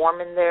something warm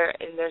in their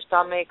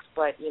stomachs,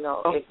 but you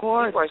know, if people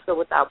are still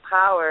without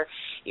power,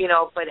 you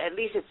know, but at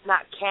least it's not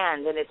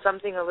canned and it's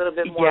something a little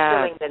bit more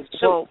filling than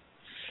soup.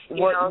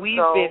 What we've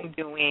been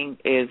doing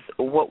is,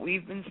 what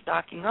we've been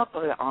stocking up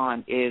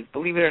on is,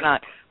 believe it or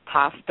not,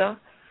 pasta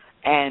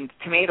and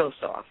tomato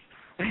sauce,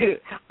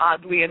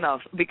 oddly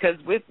enough, because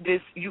with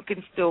this, you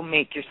can still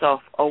make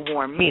yourself a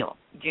warm meal.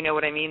 Do you know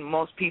what I mean?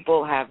 Most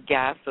people have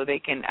gas, so they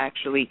can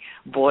actually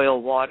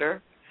boil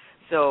water.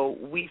 So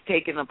we've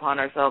taken upon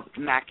ourselves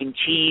mac and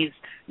cheese,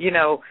 you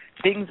know,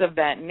 things of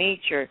that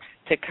nature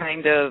to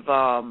kind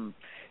of,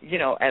 you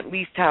know, at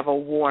least have a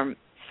warm,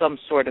 some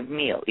sort of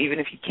meal, even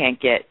if you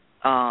can't get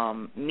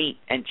meat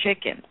and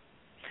chicken.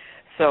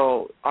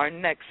 So our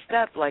next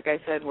step, like I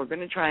said, we're going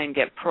to try and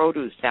get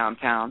produce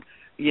downtown,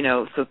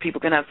 so people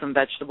can have some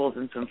vegetables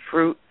and some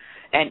fruit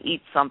and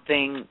eat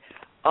something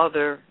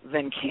other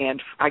than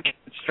canned. I can't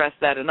stress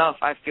that enough.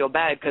 I feel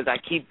bad because I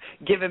keep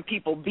giving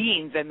people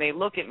beans, and they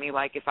look at me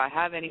like if I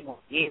have any more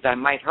beans, I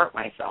might hurt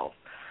myself.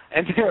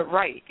 And they're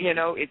right.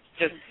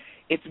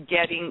 It's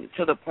getting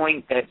to the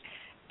point that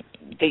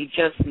they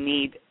just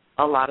need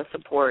a lot of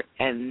support,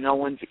 and no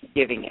one's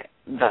giving it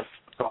thus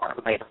far.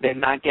 Like, they're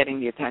not getting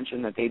the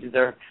attention that they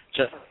deserve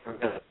just for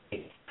the.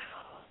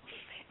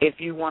 If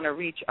you want to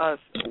reach us,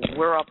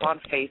 we're up on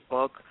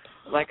Facebook.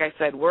 Like I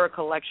said, we're a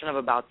collection of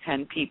about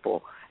 10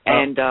 people,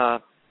 and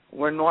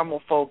we're normal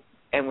folk,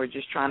 and we're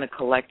just trying to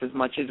collect as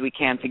much as we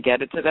can to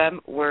get it to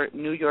them. We're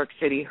New York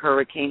City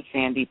Hurricane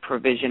Sandy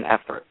Provision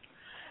Effort,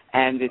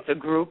 and it's a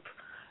group,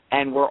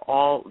 and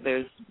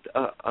there's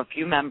a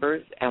few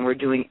members, and we're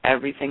doing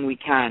everything we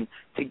can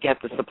to get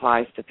the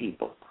supplies to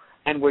people.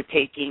 And we're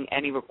taking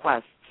any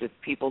requests. If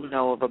people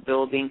know of a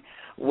building,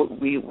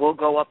 we'll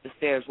go up the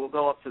stairs. We'll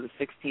go up to the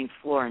 16th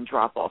floor and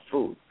drop off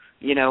food.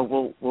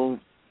 We'll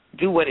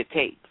do what it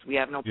takes. We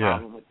have no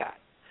problem with that.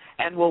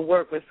 And we'll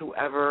work with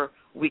whoever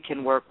we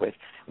can work with.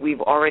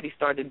 We've already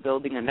started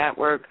building a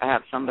network. I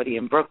have somebody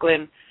in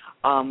Brooklyn.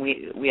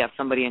 We have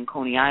somebody in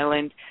Coney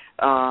Island.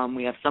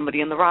 We have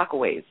somebody in the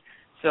Rockaways.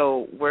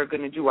 So we're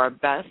going to do our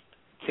best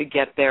to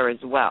get there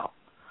as well.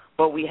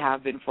 But we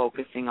have been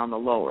focusing on the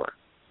lower,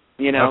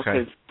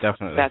 because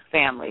that's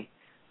family,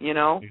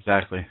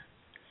 Exactly.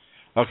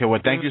 Okay, well,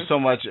 thank you so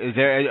much. Is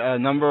there a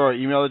number or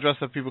email address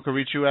that people can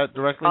reach you at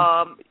directly?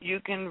 You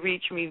can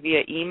reach me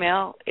via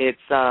email. It's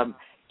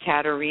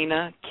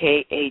Katerina,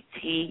 Katerina,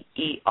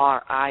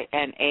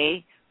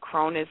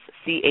 Chronis,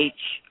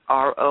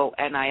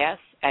 Chronis,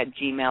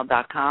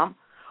 @gmail.com.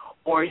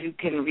 Or you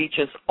can reach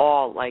us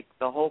all, like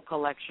the whole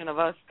collection of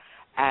us,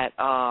 at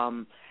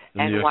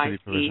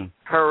NYC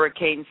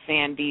Hurricane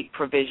Sandy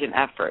Provision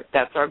Effort.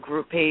 That's our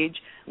group page.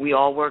 We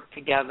all work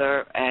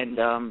together, and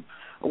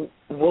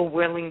we're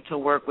willing to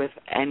work with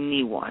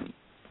anyone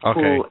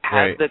who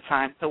has the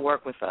time to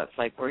work with us.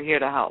 Like, we're here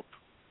to help.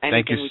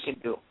 Anything we can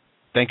do.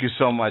 Thank you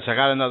so much. I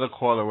got another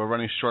caller. We're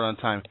running short on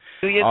time.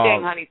 Do your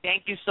thing, honey.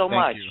 Thank you so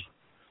much. You.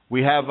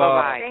 We have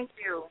Thank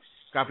you.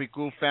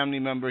 Capicu family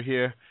member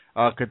here,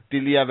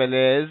 Catilia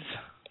Velez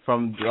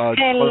from Hello.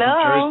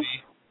 New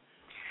Jersey.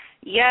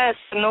 Yes,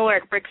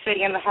 Newark, Brick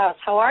City in the house.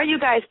 How are you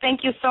guys?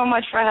 Thank you so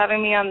much for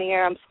having me on the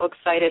air. I'm so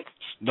excited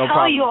to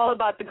tell you all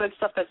about the good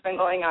stuff that's been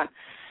going on.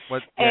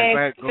 What? Yeah, go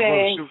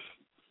ahead. Go shoot.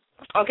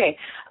 Okay.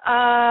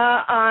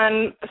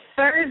 On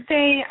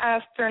Thursday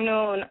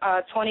afternoon,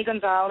 Tony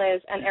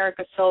Gonzalez and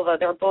Erica Silva,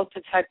 they're both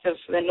detectives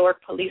for the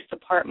Newark Police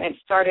Department,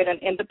 started an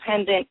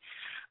independent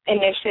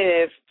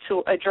initiative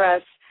to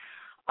address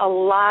a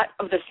lot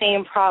of the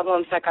same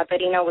problems that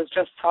Caterina was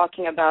just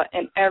talking about,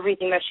 and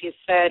everything that she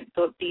said.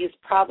 These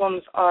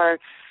problems are,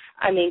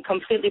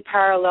 completely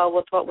parallel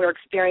with what we're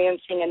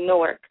experiencing in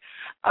Newark,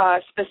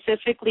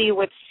 specifically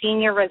with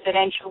senior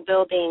residential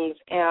buildings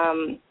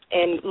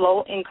in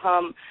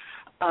low-income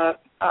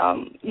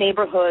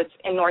neighborhoods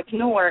in North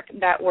Newark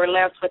that were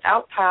left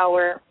without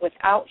power,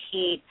 without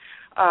heat,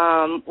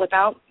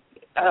 without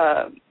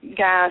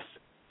gas.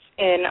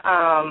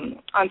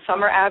 On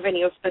Summer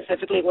Avenue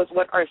specifically was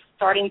what our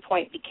starting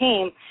point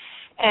became,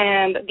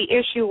 and the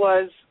issue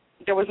was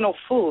there was no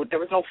food. There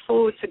was no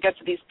food to get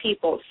to these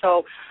people.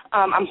 So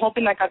I'm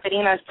hoping that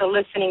Caterina is still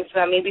listening, so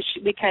that maybe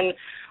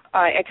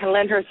I can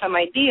lend her some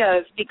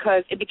ideas,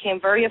 because it became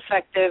very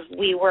effective.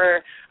 We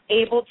were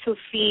able to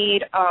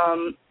feed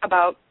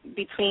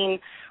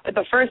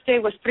the first day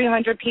was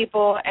 300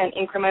 people, and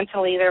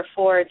incrementally,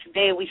 therefore,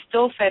 today we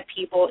still fed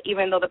people,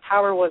 even though the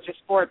power was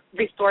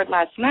restored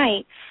last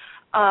night.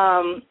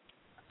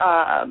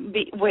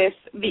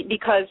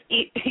 Because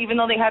even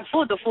though they had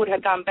food, the food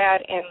had gone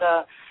bad in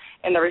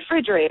the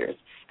refrigerators.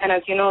 And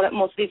as you know, that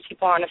most of these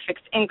people are on a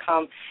fixed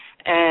income,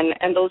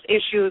 and those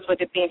issues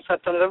with it being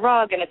swept under the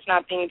rug and it's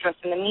not being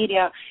addressed in the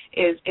media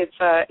it's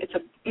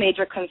a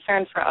major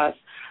concern for us.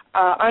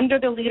 Under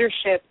the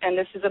leadership, and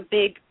this is a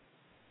big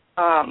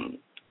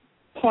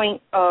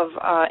point of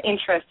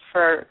interest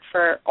for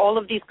all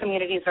of these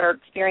communities that are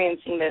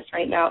experiencing this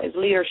right now, is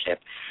leadership.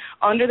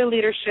 Under the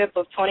leadership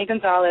of Tony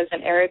Gonzalez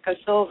and Erica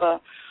Silva,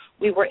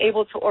 we were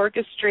able to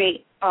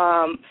orchestrate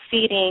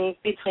feeding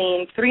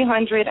between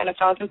 300 and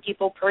 1,000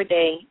 people per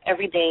day,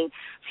 every day,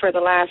 for the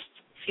last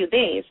few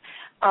days.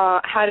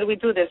 How did we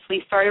do this?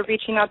 We started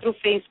reaching out through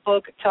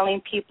Facebook,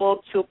 telling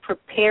people to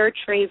prepare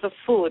trays of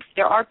food.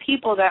 There are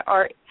people that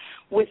are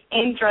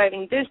within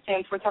driving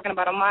distance, we're talking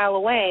about a mile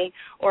away,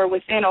 or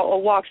within a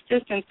walk's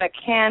distance, that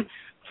can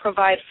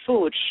provide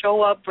food.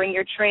 Show up, bring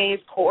your trays,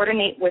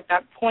 coordinate with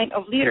that point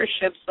of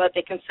leadership so that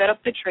they can set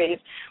up the trays.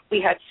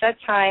 We had set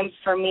times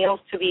for meals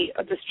to be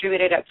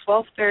distributed at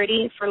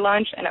 12:30 for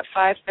lunch and at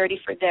 5:30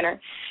 for dinner.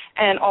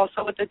 And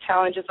also with the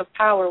challenges of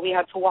power, we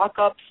had to walk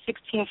up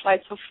 16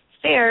 flights of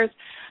upstairs,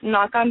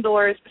 knock on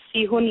doors,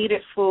 see who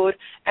needed food,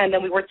 and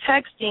then we were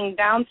texting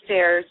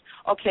downstairs,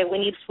 okay, we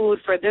need food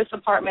for this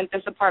apartment,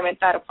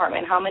 that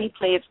apartment, how many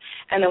plates,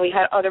 and then we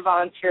had other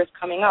volunteers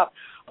coming up.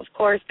 Of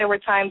course, there were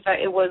times that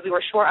we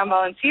were short on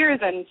volunteers,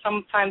 and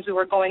sometimes we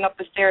were going up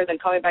the stairs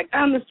and coming back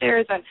down the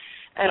stairs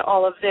and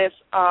all of this.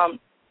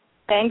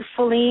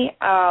 Thankfully,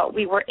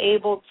 we were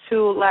able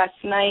to last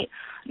night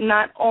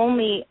not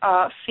only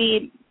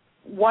feed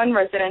one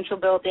residential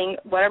building,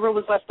 whatever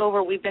was left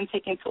over we've been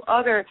taking to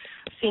other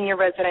senior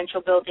residential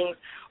buildings,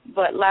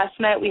 but last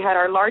night we had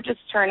our largest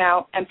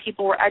turnout, and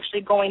people were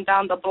actually going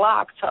down the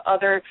block to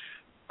other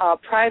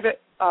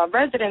private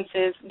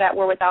residences that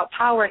were without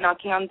power,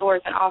 knocking on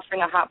doors and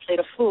offering a hot plate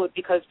of food,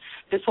 because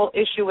this whole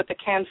issue with the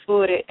canned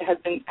food has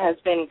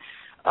been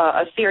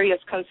a serious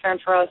concern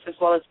for us, as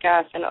well as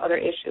gas and other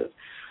issues.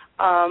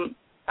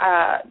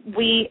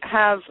 We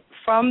have,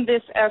 from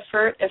this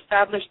effort,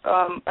 established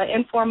an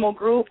informal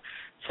group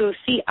to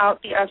see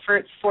out the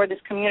efforts for this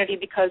community,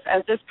 because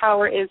as this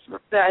power is,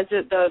 as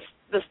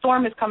the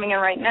storm is coming in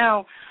right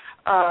now,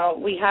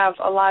 we have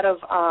a lot of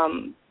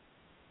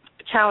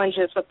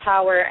challenges with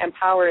power, and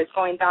power is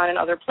going down in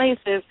other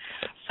places.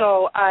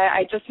 So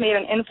I just made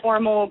an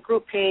informal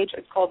group page.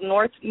 It's called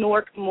North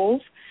Newark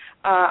Move.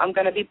 I'm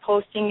going to be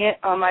posting it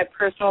on my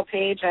personal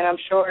page, and I'm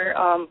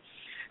sure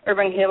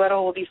Urban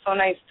Jibaro will be so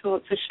nice to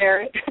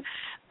share it.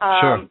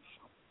 Sure.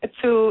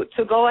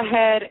 To go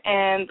ahead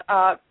and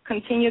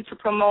continue to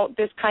promote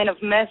this kind of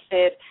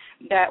method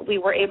that we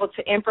were able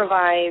to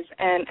improvise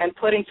and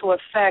put into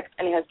effect,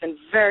 and it has been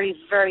very,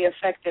 very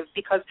effective,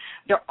 because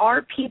there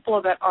are people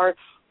that are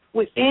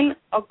within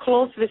a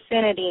close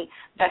vicinity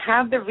that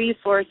have the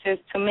resources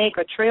to make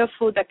a tray of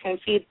food that can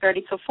feed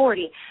 30 to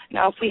 40.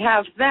 Now, if we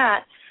have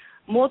that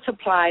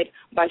multiplied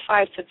by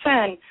 5 to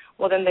 10,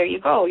 well, then there you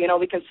go. You know,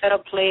 we can set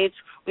up plates.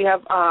 We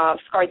have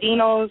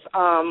Scardino's,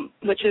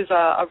 which is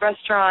a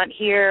restaurant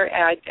here.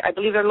 I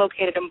believe they're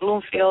located in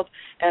Bloomfield.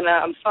 And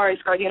I'm sorry,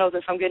 Scardino's,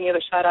 if I'm giving you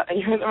the shout-out and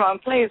you're in the wrong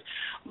place.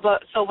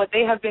 But so what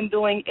they have been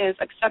doing is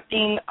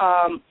accepting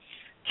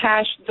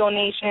cash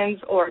donations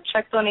or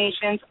check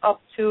donations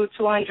up to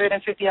 $250,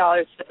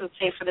 let's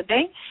say, for the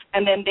day,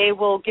 and then they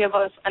will give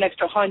us an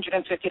extra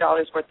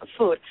 $150 worth of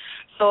food.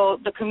 So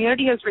the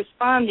community is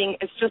responding.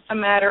 It's just a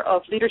matter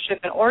of leadership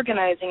and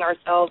organizing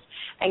ourselves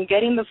and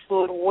getting the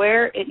food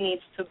where it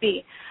needs to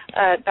be.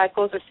 That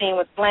goes the same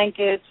with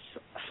blankets,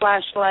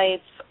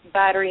 flashlights,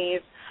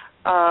 batteries.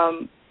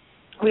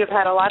 We have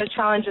had a lot of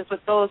challenges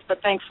with those,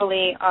 but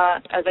thankfully,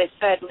 as I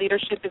said,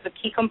 leadership is a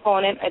key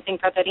component. I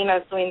think Caterina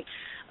is doing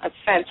a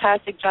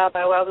fantastic job.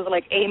 I was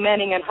like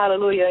amening and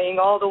hallelujahing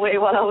all the way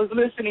while I was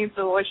listening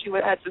to what she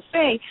had to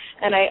say,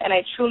 and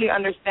I truly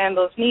understand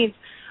those needs.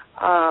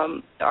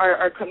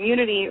 Our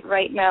community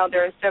right now,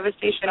 there is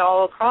devastation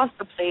all across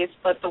the place,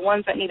 but the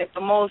ones that need it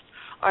the most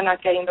are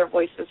not getting their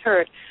voices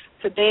heard.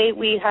 Today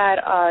we had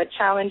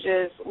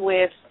challenges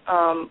with,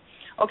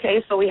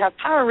 so we have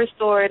power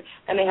restored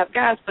and they have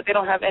gas, but they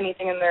don't have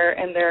anything in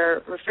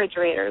their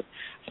refrigerators.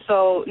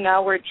 So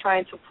now we're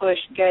trying to push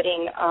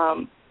getting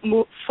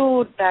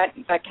food that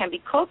can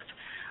be cooked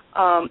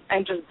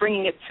and just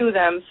bringing it to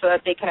them so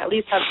that they can at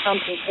least have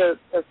something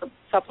to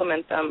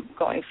supplement them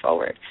going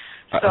forward.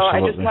 So Absolutely.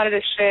 I just wanted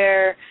to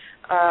share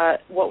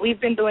what we've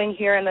been doing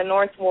here in the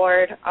North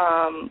Ward.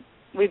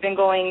 We've been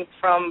going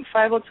from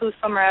 502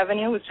 Summer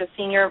Avenue, which is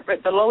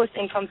the lowest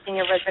income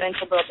senior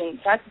residential building.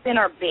 That's been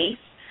our base.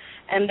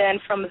 And then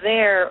from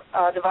there,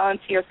 the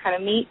volunteers kind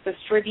of meet,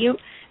 distribute,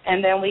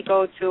 and then we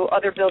go to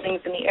other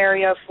buildings in the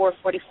area,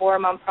 444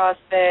 Mount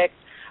Prospect,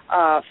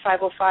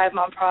 505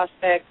 Mount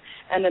Prospect,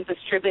 and then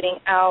distributing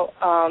out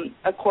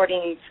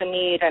according to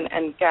need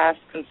and gas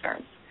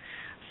concerns.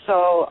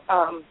 So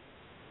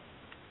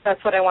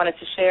that's what I wanted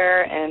to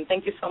share, and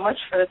thank you so much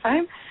for the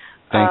time.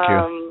 Thank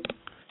you.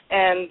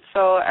 And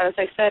so, as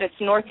I said, it's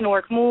North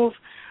Newark Move.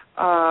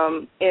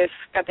 If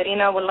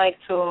Caterina would like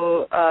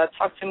to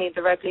talk to me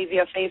directly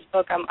via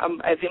Facebook,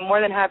 I'd be more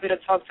than happy to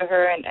talk to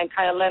her and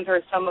kind of lend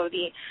her some of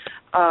the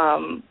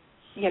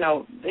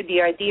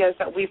the ideas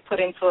that we've put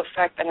into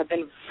effect that have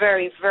been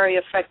very, very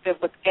effective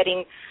with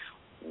getting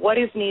what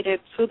is needed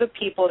to the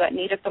people that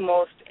need it the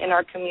most in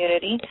our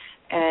community,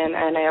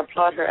 and I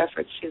applaud her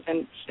efforts.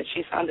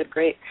 She sounded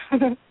great.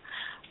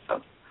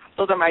 So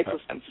those are my 2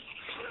 cents.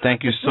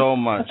 Thank you so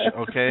much.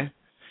 Okay.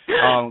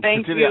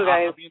 Thank Cecilia, you,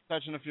 guys. I'll be in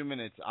touch in a few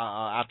minutes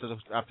after the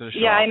show.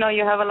 Yeah, I know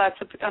you have a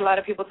lot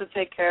of people to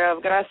take care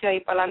of. Gracias y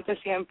pa'lante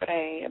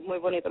siempre. Muy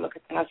bonito lo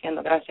que están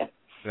haciendo. Gracias.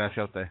 Gracias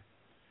a usted.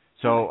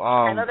 So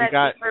I know that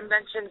Jennifer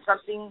mentioned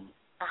something.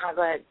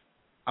 Go ahead.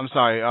 I'm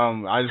sorry.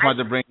 I just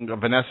wanted to bring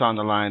Vanessa on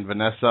the line.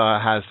 Vanessa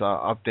has an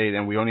update,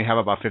 and we only have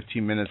about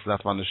 15 minutes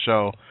left on the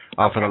show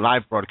for the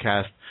live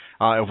broadcast.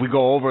 If we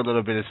go over a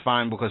little bit, it's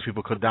fine because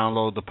people could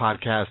download the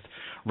podcast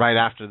right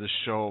after the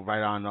show,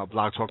 right on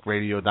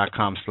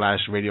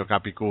blogtalkradio.com/Radio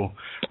Capicu.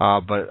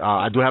 But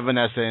I do have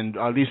Vanessa, and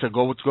Lisa,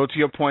 go to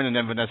your point, and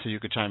then Vanessa, you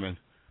could chime in.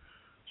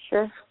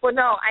 Sure. Well,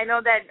 no, I know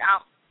that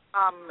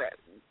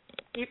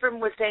Ephraim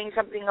was saying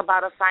something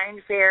about a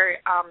science fair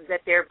that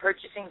they're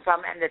purchasing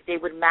from and that they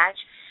would match.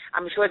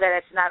 I'm sure that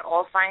it's not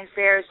all science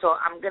fairs, so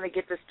I'm going to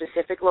get the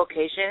specific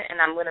location, and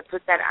I'm going to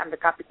put that on the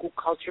Kapiku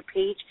Culture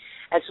page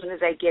as soon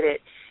as I get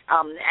it.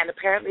 And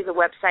apparently the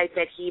website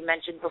that he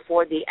mentioned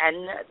before, the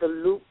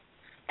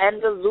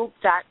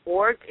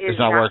endtheloop.org, is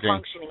not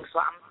functioning. So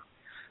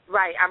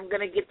I'm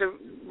going to get the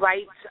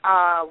right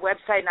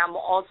website, and I'm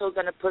also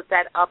going to put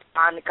that up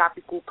on the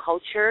Kapiku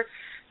Culture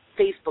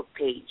Facebook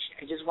page.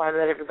 I just want to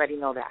let everybody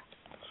know that.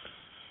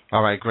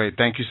 All right, great.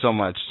 Thank you so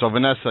much. So,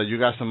 Vanessa, you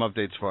got some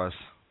updates for us.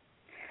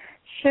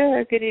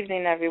 Sure. Good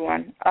evening,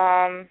 everyone.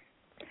 I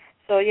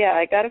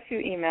got a few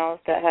emails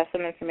that have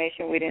some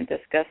information we didn't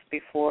discuss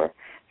before.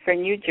 For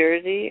New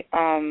Jersey,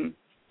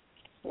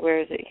 where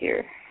is it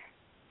here?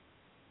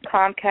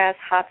 Comcast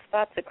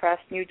hotspots across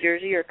New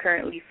Jersey are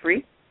currently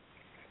free.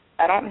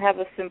 I don't have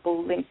a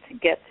simple link to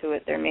get to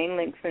it. Their main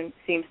link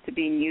seems to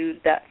be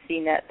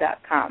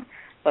news.cnet.com.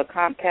 But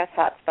Comcast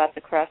hotspots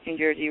across New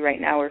Jersey right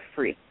now are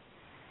free.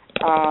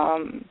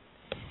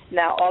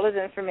 Now, all of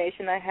the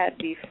information I had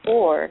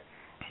before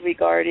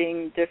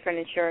regarding different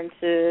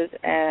insurances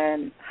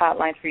and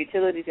hotlines for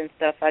utilities and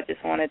stuff, I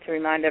just wanted to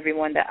remind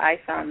everyone that I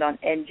found on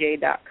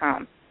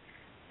nj.com.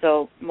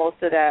 So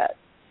most of that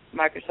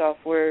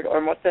Microsoft Word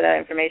or most of that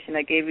information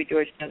I gave you,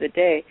 George, the other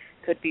day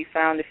could be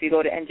found if you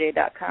go to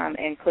nj.com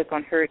and click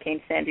on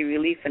Hurricane Sandy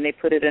Relief, and they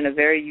put it in a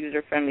very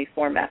user-friendly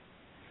format.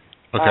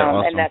 Okay,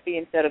 awesome. And that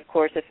being said, of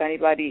course, if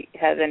anybody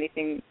has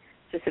anything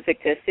specific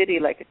to a city,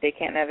 like if they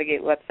can't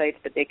navigate websites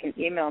but they can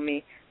email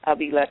me, I'll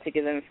be glad to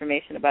give them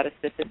information about a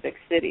specific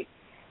city.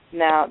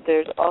 Now,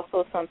 there's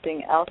also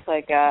something else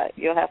I got.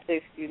 You'll have to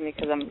excuse me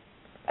because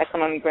I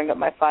can only bring up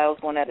my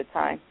files one at a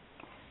time.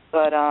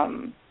 But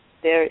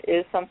there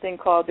is something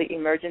called the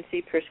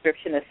Emergency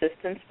Prescription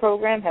Assistance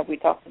Program. Have we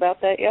talked about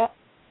that yet?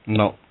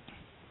 No.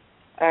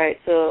 All right,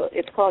 so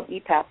it's called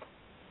EPAP.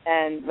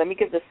 And let me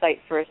give the site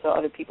first so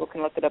other people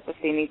can look it up if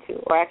they need to.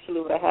 Or actually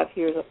what I have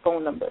here is a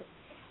phone number.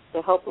 The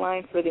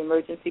helpline for the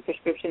Emergency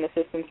Prescription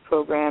Assistance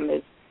Program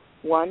is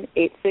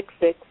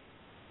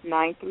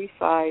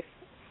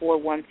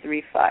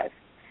 1-866-935-4135.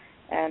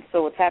 And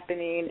so what's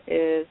happening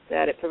is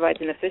that it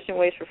provides an efficient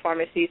ways for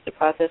pharmacies to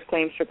process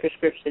claims for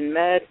prescription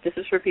meds. This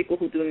is for people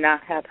who do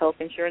not have health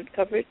insurance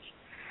coverage.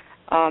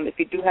 If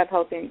you do have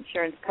health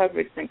insurance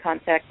coverage, then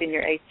contacting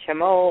your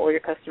HMO or your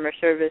customer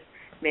service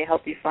may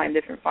help you find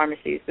different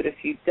pharmacies. But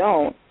if you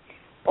don't,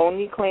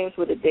 only claims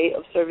with a date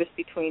of service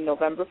between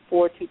November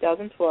 4,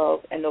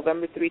 2012 and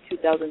November 3,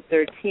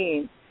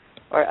 2013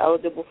 are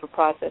eligible for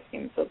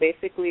processing. So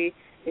basically,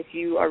 if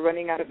you are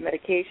running out of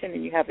medication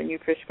and you have a new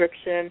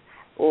prescription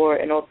or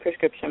an old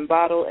prescription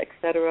bottle,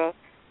 etc.,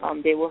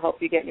 they will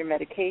help you get your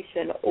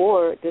medication.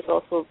 Or this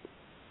also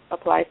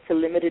applies to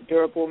limited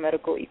durable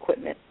medical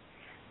equipment.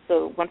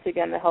 So once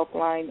again, the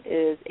helpline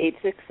is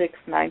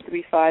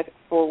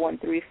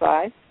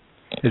 866-935-4135.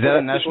 Is that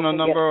a national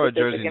number or a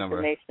Jersey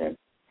number?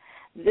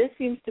 This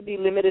seems to be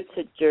limited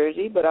to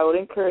Jersey, but I would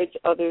encourage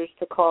others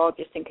to call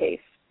just in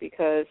case,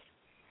 because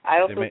I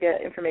also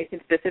get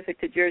information specific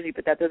to Jersey,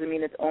 but that doesn't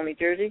mean it's only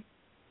Jersey.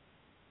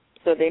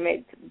 So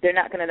they're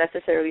not going to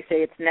necessarily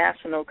say it's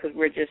national because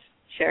we're just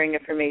sharing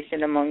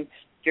information amongst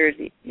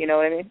Jersey. You know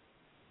what I mean?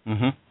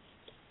 Mm-hmm.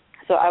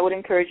 So I would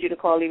encourage you to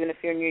call, even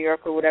if you're in New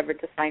York or whatever,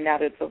 to find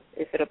out if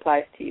it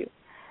applies to you.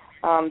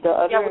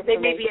 They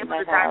may be able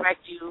to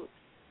direct you.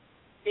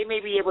 They may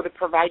be able to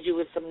provide you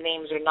with some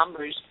names or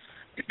numbers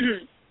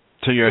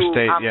to your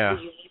state. Yeah,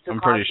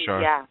 I'm pretty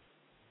sure. Yeah,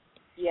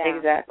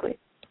 exactly.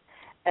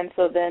 And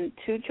so then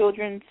 2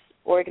 children's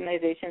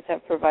organizations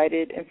have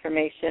provided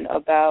information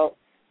about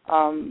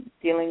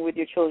dealing with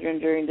your children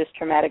during this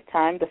traumatic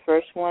time. The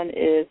first one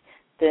is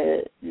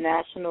the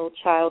National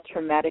Child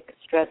Traumatic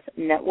Stress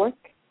Network,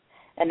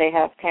 and they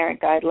have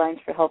parent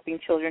guidelines for helping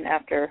children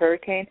after a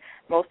hurricane.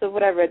 Most of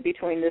what I read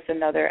between this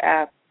and other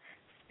apps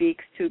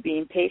speaks to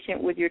being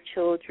patient with your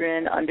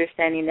children,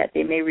 understanding that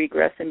they may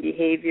regress in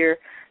behavior,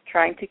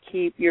 trying to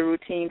keep your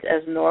routines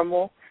as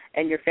normal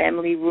and your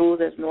family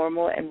rules as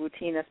normal and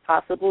routine as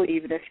possible,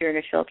 even if you're in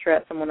a shelter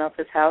at someone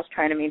else's house,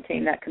 trying to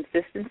maintain that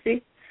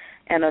consistency,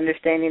 and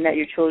understanding that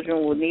your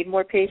children will need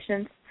more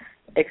patience,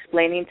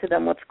 explaining to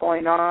them what's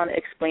going on,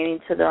 explaining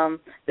to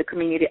them the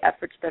community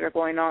efforts that are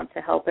going on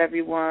to help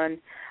everyone,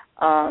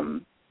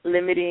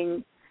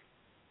 limiting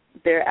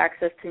their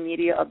access to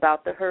media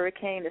about the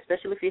hurricane,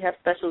 especially if you have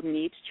special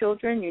needs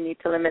children. You need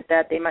to limit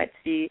that. They might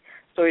see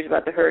stories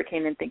about the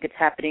hurricane and think it's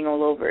happening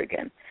all over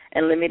again,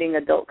 and limiting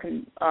adult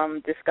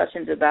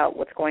discussions about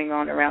what's going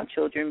on around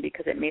children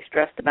because it may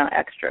stress them out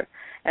extra.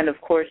 And, of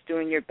course,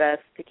 doing your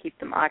best to keep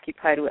them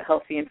occupied with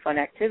healthy and fun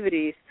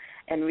activities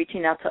and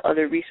reaching out to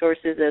other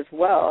resources as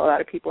well. A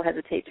lot of people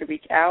hesitate to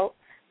reach out.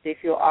 They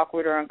feel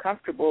awkward or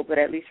uncomfortable, but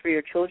at least for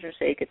your children's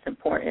sake, it's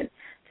important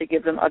to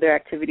give them other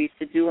activities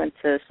to do and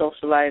to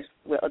socialize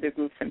with other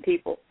groups and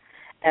people.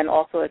 And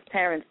also as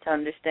parents to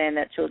understand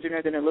that children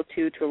are going to look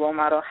to you to role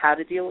model how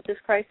to deal with this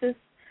crisis.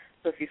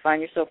 So if you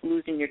find yourself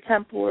losing your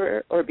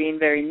temper or being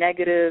very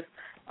negative,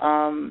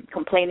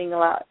 complaining a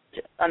lot,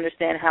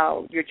 understand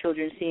how your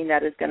children seeing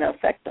that is going to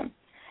affect them.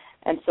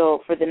 And so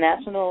for the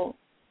National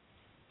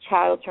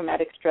Child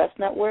Traumatic Stress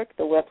Network.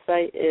 The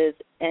website is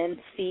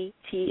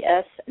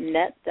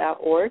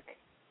nctsnet.org.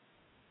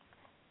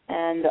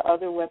 And the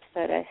other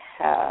website I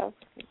have,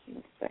 give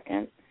me a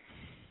second,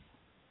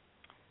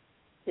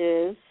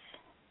 is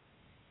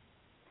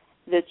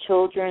the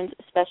Children's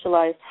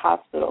Specialized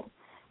Hospital,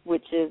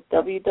 which is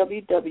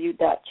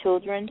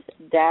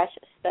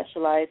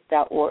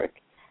www.childrens-specialized.org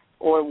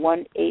or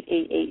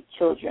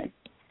 1-888-CHILDREN.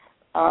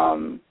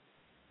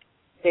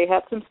 They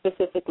have some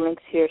specific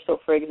links here. So,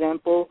 for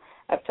example,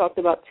 I've talked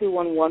about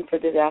 211 for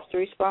disaster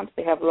response.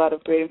 They have a lot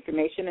of great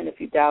information, and if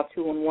you dial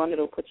 211,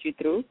 it'll put you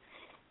through.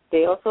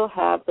 They also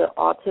have the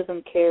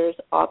Autism Cares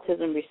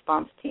Autism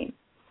Response Team.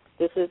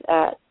 This is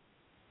at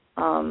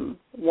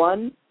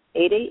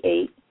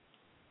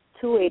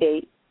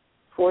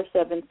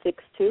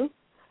 1-888-288-4762.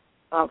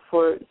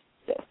 For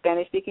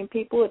Spanish-speaking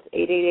people, it's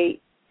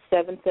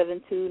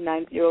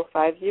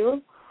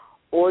 888-772-9050.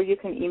 Or you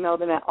can email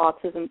them at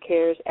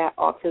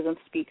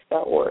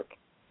autismcares@autismspeaks.org.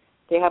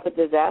 They have a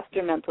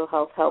disaster mental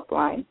health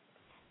helpline.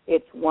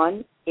 It's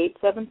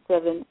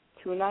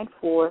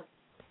 1-877-294-4357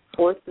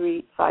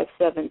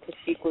 to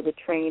speak with a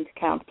trained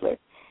counselor.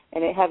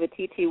 And they have a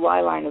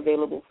TTY line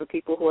available for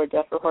people who are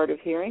deaf or hard of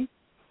hearing.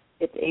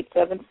 It's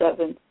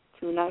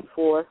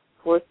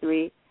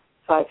 877-294-4356.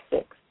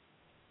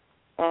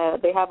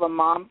 They have a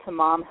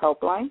mom-to-mom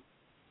helpline.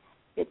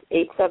 It's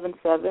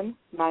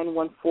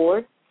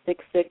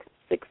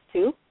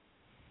 877-914-6662.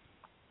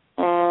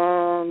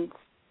 And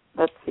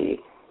let's see,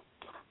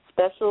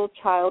 Special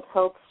Child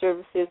Health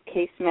Services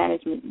Case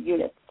Management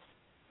Units.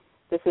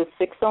 This is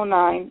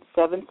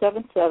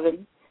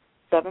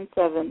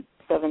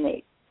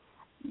 609-777-7778.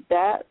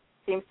 That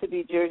seems to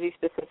be Jersey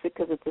specific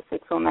because it's a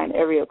 609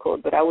 area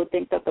code, but I would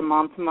think that the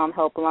mom-to-mom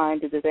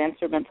helpline, the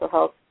disaster mental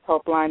health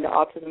helpline, the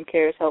autism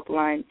cares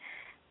helpline,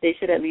 they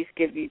should at least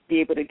be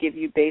able to give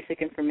you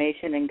basic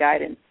information and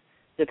guidance,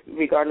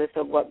 regardless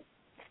of what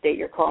state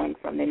you're calling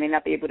from. They may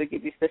not be able to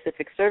give you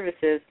specific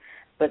services,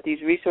 but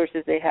these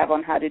resources they have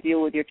on how to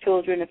deal with your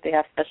children, if they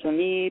have special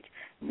needs,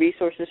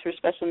 resources for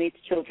special needs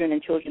children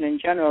and children in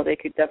general, they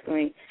could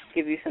definitely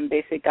give you some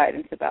basic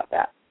guidance about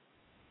that.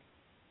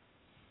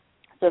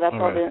 So that's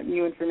all the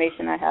new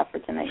information I have for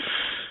tonight.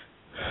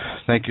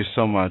 Thank you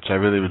so much. I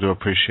really do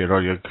appreciate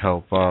all your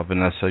help,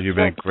 Vanessa. You've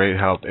been a great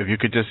help. If you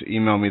could just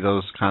email me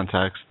those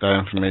contacts, that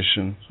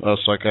information,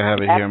 so I can have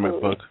it here in my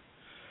book.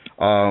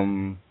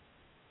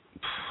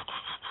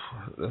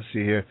 Let's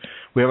see here.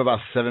 We have about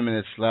 7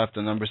 minutes left.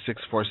 The number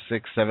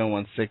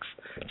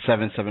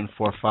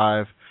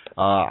 646-716-7745.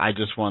 I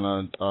just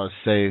want to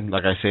say,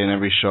 like I say in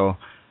every show,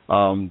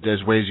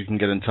 there's ways you can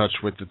get in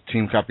touch with the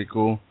Team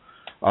Capicu.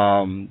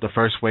 The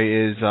first way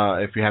is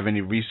if you have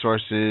any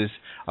resources,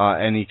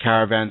 any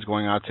caravans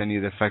going out to any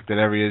of the affected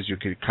areas, you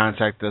can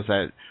contact us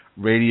at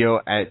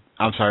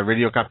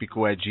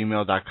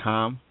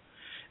radiocapicu@gmail.com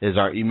is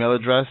our email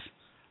address.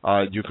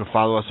 You can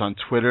follow us on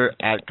Twitter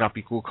at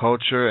Capicu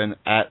Culture and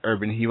at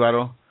Urban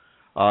Jibaro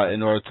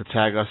in order to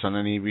tag us on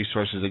any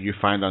resources that you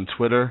find on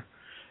Twitter.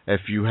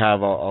 If you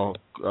have a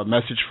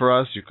message for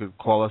us, you could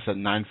call us at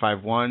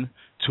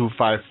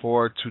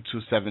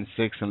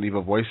 951-254-2276 and leave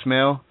a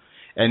voicemail.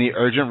 Any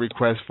urgent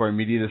requests for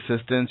immediate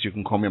assistance, you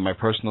can call me on my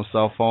personal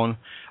cell phone.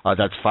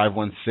 That's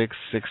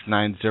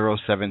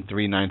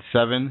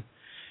 516-690-7397.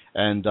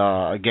 And,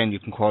 again, you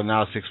can call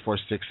now,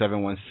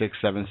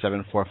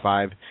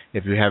 646-716-7745,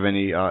 if you have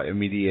any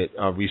immediate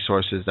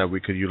resources that we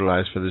could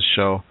utilize for this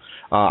show.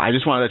 I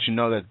just want to let you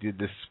know that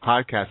this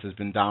podcast has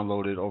been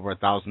downloaded over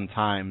 1,000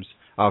 times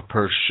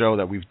per show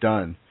that we've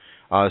done.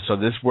 So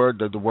this word,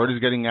 the word is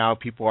getting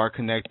out. People are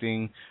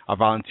connecting. Our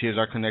volunteers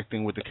are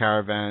connecting with the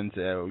caravans.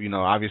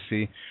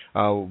 Obviously,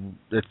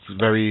 it's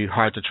very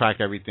hard to track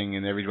everything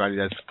and everybody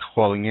that's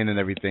calling in and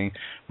everything.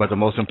 But the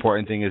most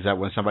important thing is that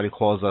when somebody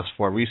calls us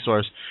for a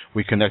resource,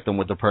 we connect them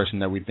with the person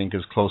that we think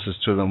is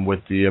closest to them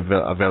with the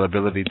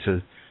availability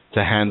to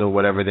handle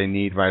whatever they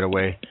need right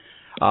away.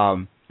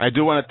 I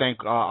do want to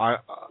thank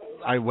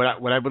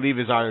what I believe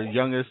is our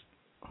youngest.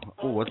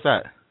 Oh, what's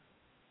that?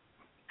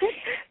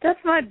 That's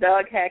my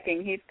dog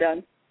hacking. He's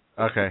done.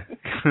 Okay.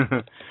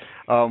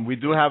 We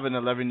do have an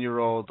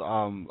 11-year-old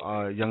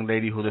young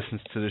lady who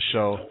listens to the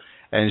show,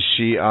 and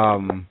she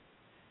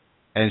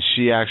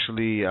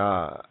actually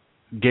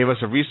gave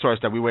us a resource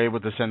that we were able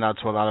to send out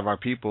to a lot of our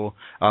people,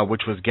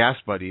 which was Gas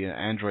Buddy, an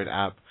Android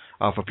app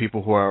for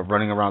people who are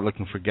running around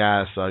looking for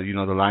gas.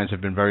 The lines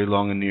have been very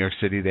long in New York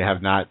City. They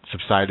have not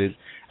subsided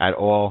at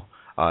all.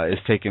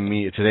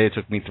 Today it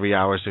took me 3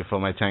 hours to fill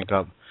my tank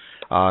up.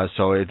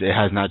 So it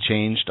has not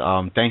changed.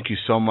 Thank you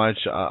so much,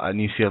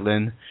 Anicia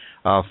Lynn,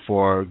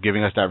 for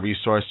giving us that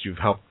resource. You've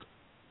helped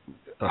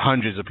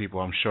hundreds of people,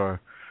 I'm sure,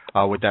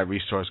 with that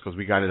resource because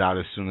we got it out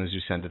as soon as you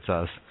sent it to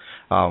us.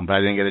 But I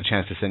didn't get a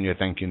chance to send you a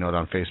thank you note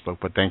on Facebook.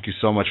 But thank you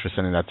so much for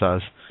sending that to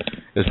us.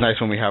 It's nice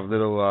when we have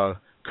little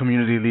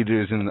community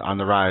leaders on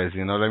the rise,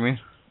 you know what I mean?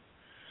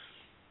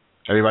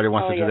 Everybody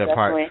wants to do their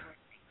part.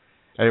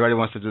 Everybody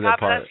wants to do their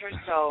part. God bless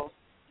her soul.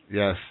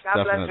 Yes,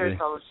 God definitely. bless her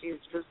soul. She's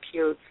just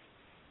cute.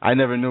 I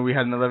never knew we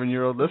had an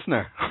 11-year-old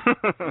listener.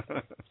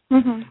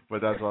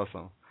 But that's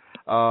awesome.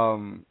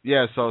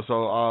 Yeah.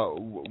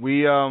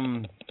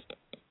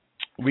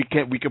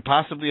 We could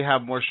possibly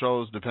have more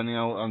shows depending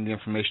on the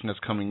information that's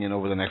coming in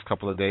over the next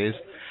couple of days.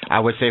 I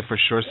would say for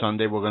sure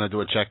Sunday we're gonna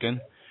do a check-in,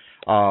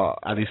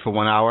 at least for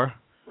 1 hour,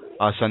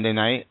 Sunday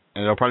night,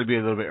 and it'll probably be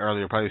a little bit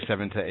earlier, probably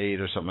 7 to 8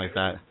 or something like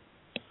that.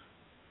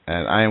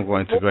 And I am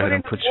going to go ahead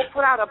and We'll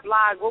put out a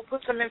blog. We'll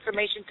put some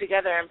information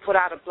together and put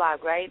out a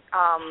blog, right?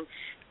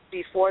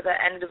 Before the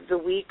end of the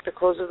week, the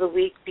close of the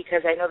week,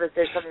 because I know that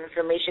there's some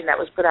information that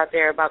was put out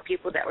there about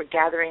people that were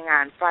gathering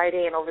on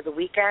Friday and over the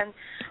weekend.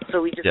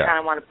 So we just kind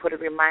of want to put a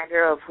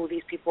reminder of who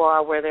these people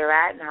are, where they're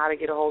at, and how to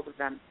get a hold of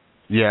them.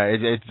 Yeah,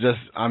 it's just,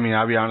 I mean,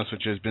 I'll be honest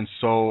with you, it's been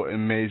so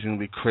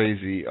amazingly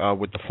crazy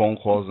with the phone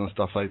calls and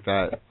stuff like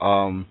that.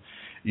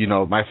 You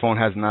know, my phone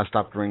has not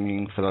stopped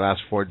ringing for the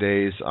last 4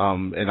 days,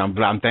 and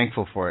I'm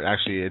thankful for it.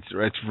 Actually,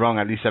 it's rung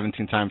at least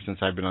 17 times since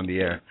I've been on the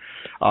air.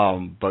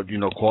 But you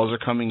know, calls are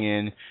coming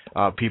in.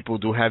 People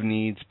do have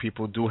needs.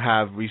 People do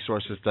have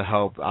resources to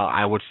help.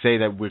 I would say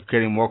that we're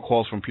getting more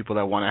calls from people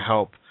that want to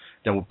help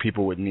than what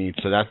people would need.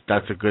 So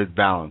that's a good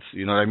balance.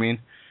 You know what I mean?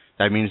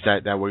 That means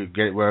that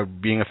we're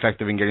being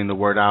effective in getting the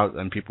word out,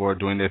 and people are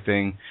doing their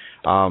thing.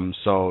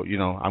 So you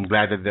know, I'm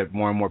glad that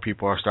more and more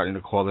people are starting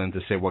to call in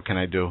to say, what can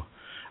I do?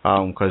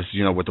 Because,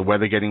 you know, with the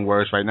weather getting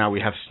worse, right now we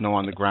have snow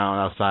on the ground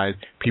outside.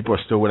 People are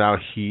still without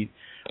heat.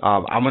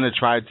 I'm going to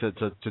try to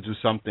do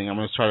something. I'm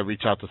going to try to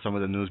reach out to some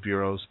of the news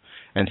bureaus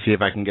and see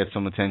if I can get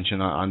some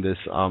attention on this.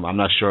 I'm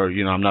not sure,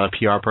 you know, I'm not a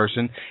PR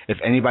person. If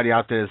anybody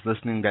out there is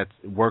listening that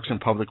works in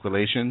public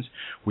relations,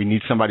 we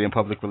need somebody in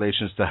public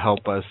relations to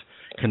help us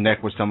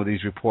connect with some of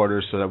these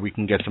reporters so that we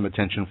can get some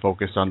attention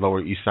focused on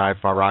Lower East Side,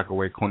 Far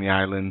Rockaway, Coney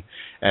Island,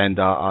 and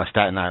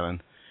Staten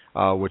Island.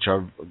 Which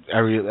are the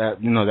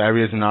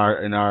areas in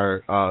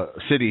our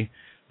city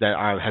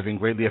that have been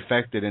greatly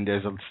affected, and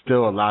there's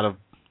still a lot of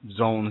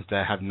zones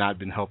that have not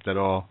been helped at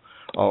all,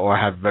 or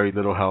have very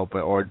little help,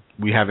 or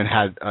we haven't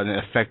had an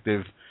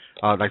effective,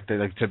 like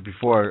I said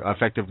before,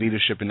 effective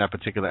leadership in that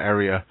particular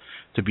area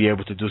to be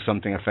able to do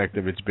something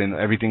effective.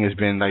 Everything has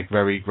been like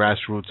very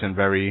grassroots and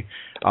very,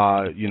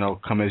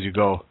 come as you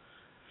go.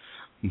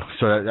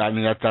 So I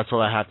mean that's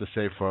all I have to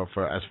say for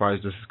as far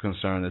as this is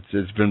concerned.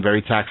 It's been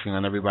very taxing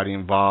on everybody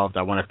involved.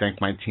 I want to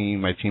thank my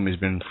team. My team has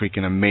been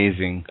freaking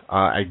amazing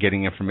at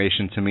getting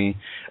information to me,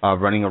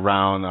 running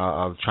around,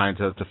 trying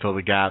to fill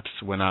the gaps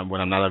when I'm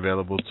not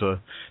available to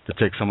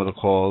take some of the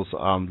calls.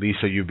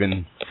 Lisa, you've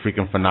been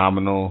freaking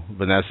phenomenal.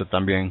 Vanessa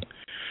también.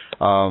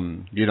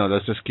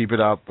 Let's just keep it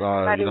up.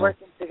 Everybody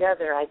working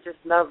together. I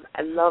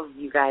love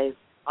you guys,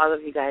 all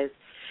of you guys.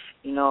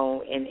 You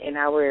know, in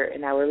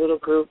our little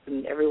group,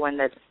 and everyone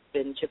that's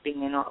been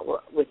chipping in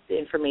with the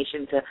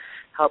information to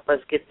help us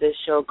get this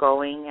show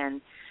going,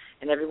 and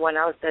everyone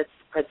else that's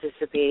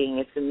participating.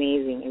 It's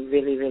amazing. It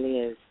really, really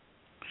is.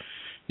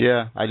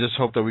 Yeah, I just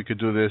hope that we could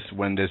do this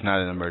when there's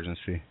not an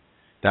emergency.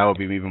 That would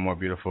be even more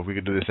beautiful if we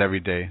could do this every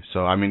day.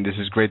 So, I mean, this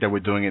is great that we're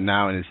doing it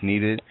now and it's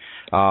needed,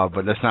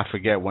 but let's not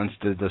forget once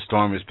the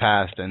storm is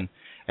past and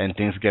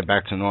things get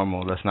back to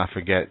normal, let's not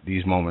forget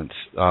these moments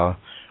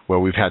where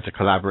we've had to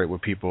collaborate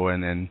with people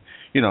and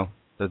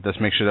let's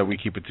make sure that we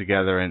keep it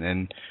together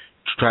and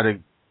try to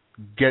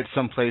get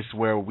someplace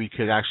where we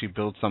could actually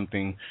build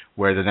something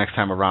where the next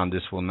time around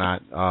this will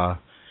not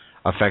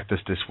affect us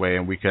this way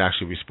and we could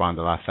actually respond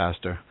a lot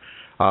faster.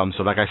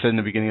 So like I said in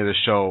the beginning of the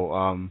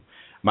show,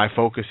 my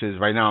focus is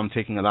right now I'm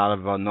taking a lot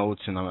of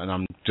notes and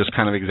I'm just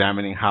kind of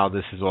examining how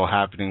this is all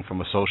happening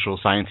from a social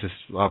scientist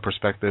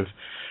perspective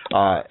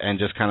and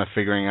just kind of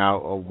figuring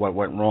out what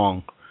went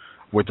wrong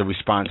with the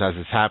response as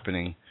it's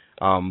happening.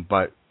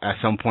 But at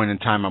some point in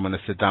time, I'm going to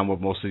sit down with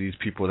most of these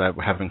people that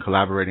have been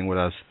collaborating with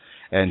us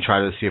and try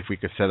to see if we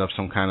could set up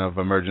some kind of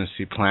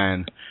emergency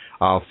plan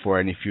for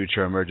any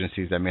future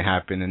emergencies that may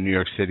happen in New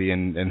York City,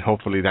 and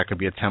hopefully that could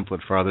be a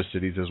template for other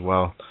cities as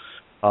well.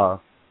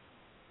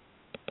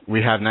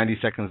 We have 90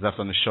 seconds left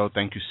on the show.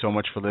 Thank you so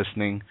much for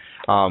listening.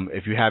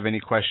 If you have any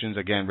questions,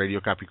 again,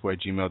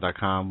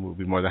 radiocapico@gmail.com. We'll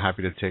be more than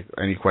happy to take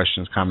any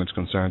questions, comments,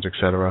 concerns,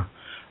 etc.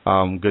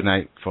 Good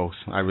night, folks.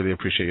 I really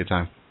appreciate your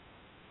time.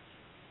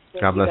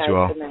 God bless you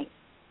all. Good night.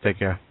 Take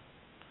care.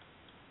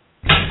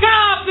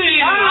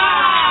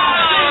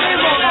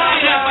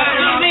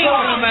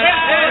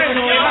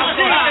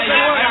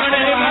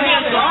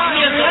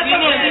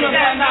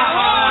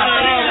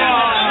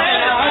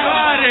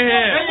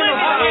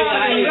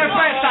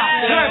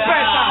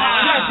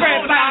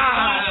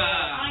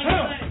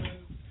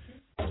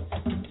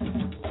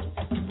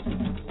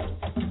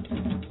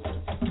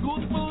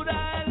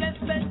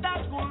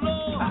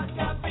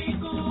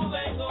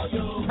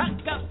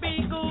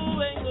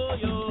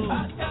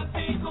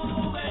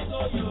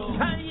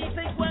 Allí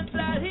se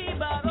encuentra Jibaro.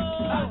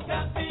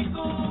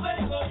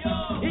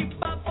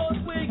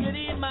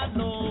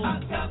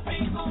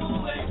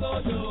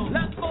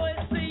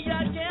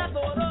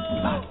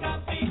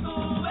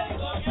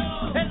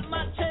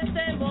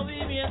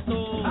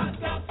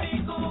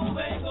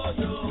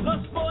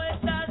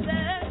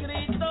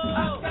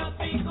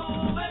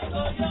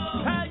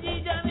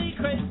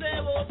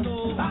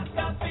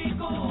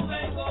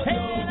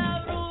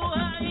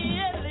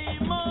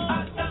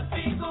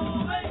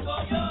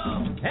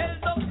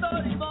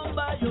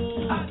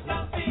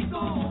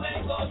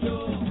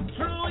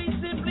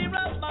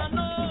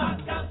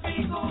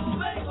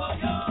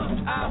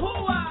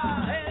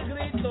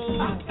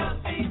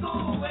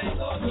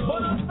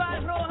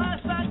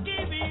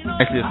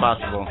 As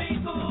possible.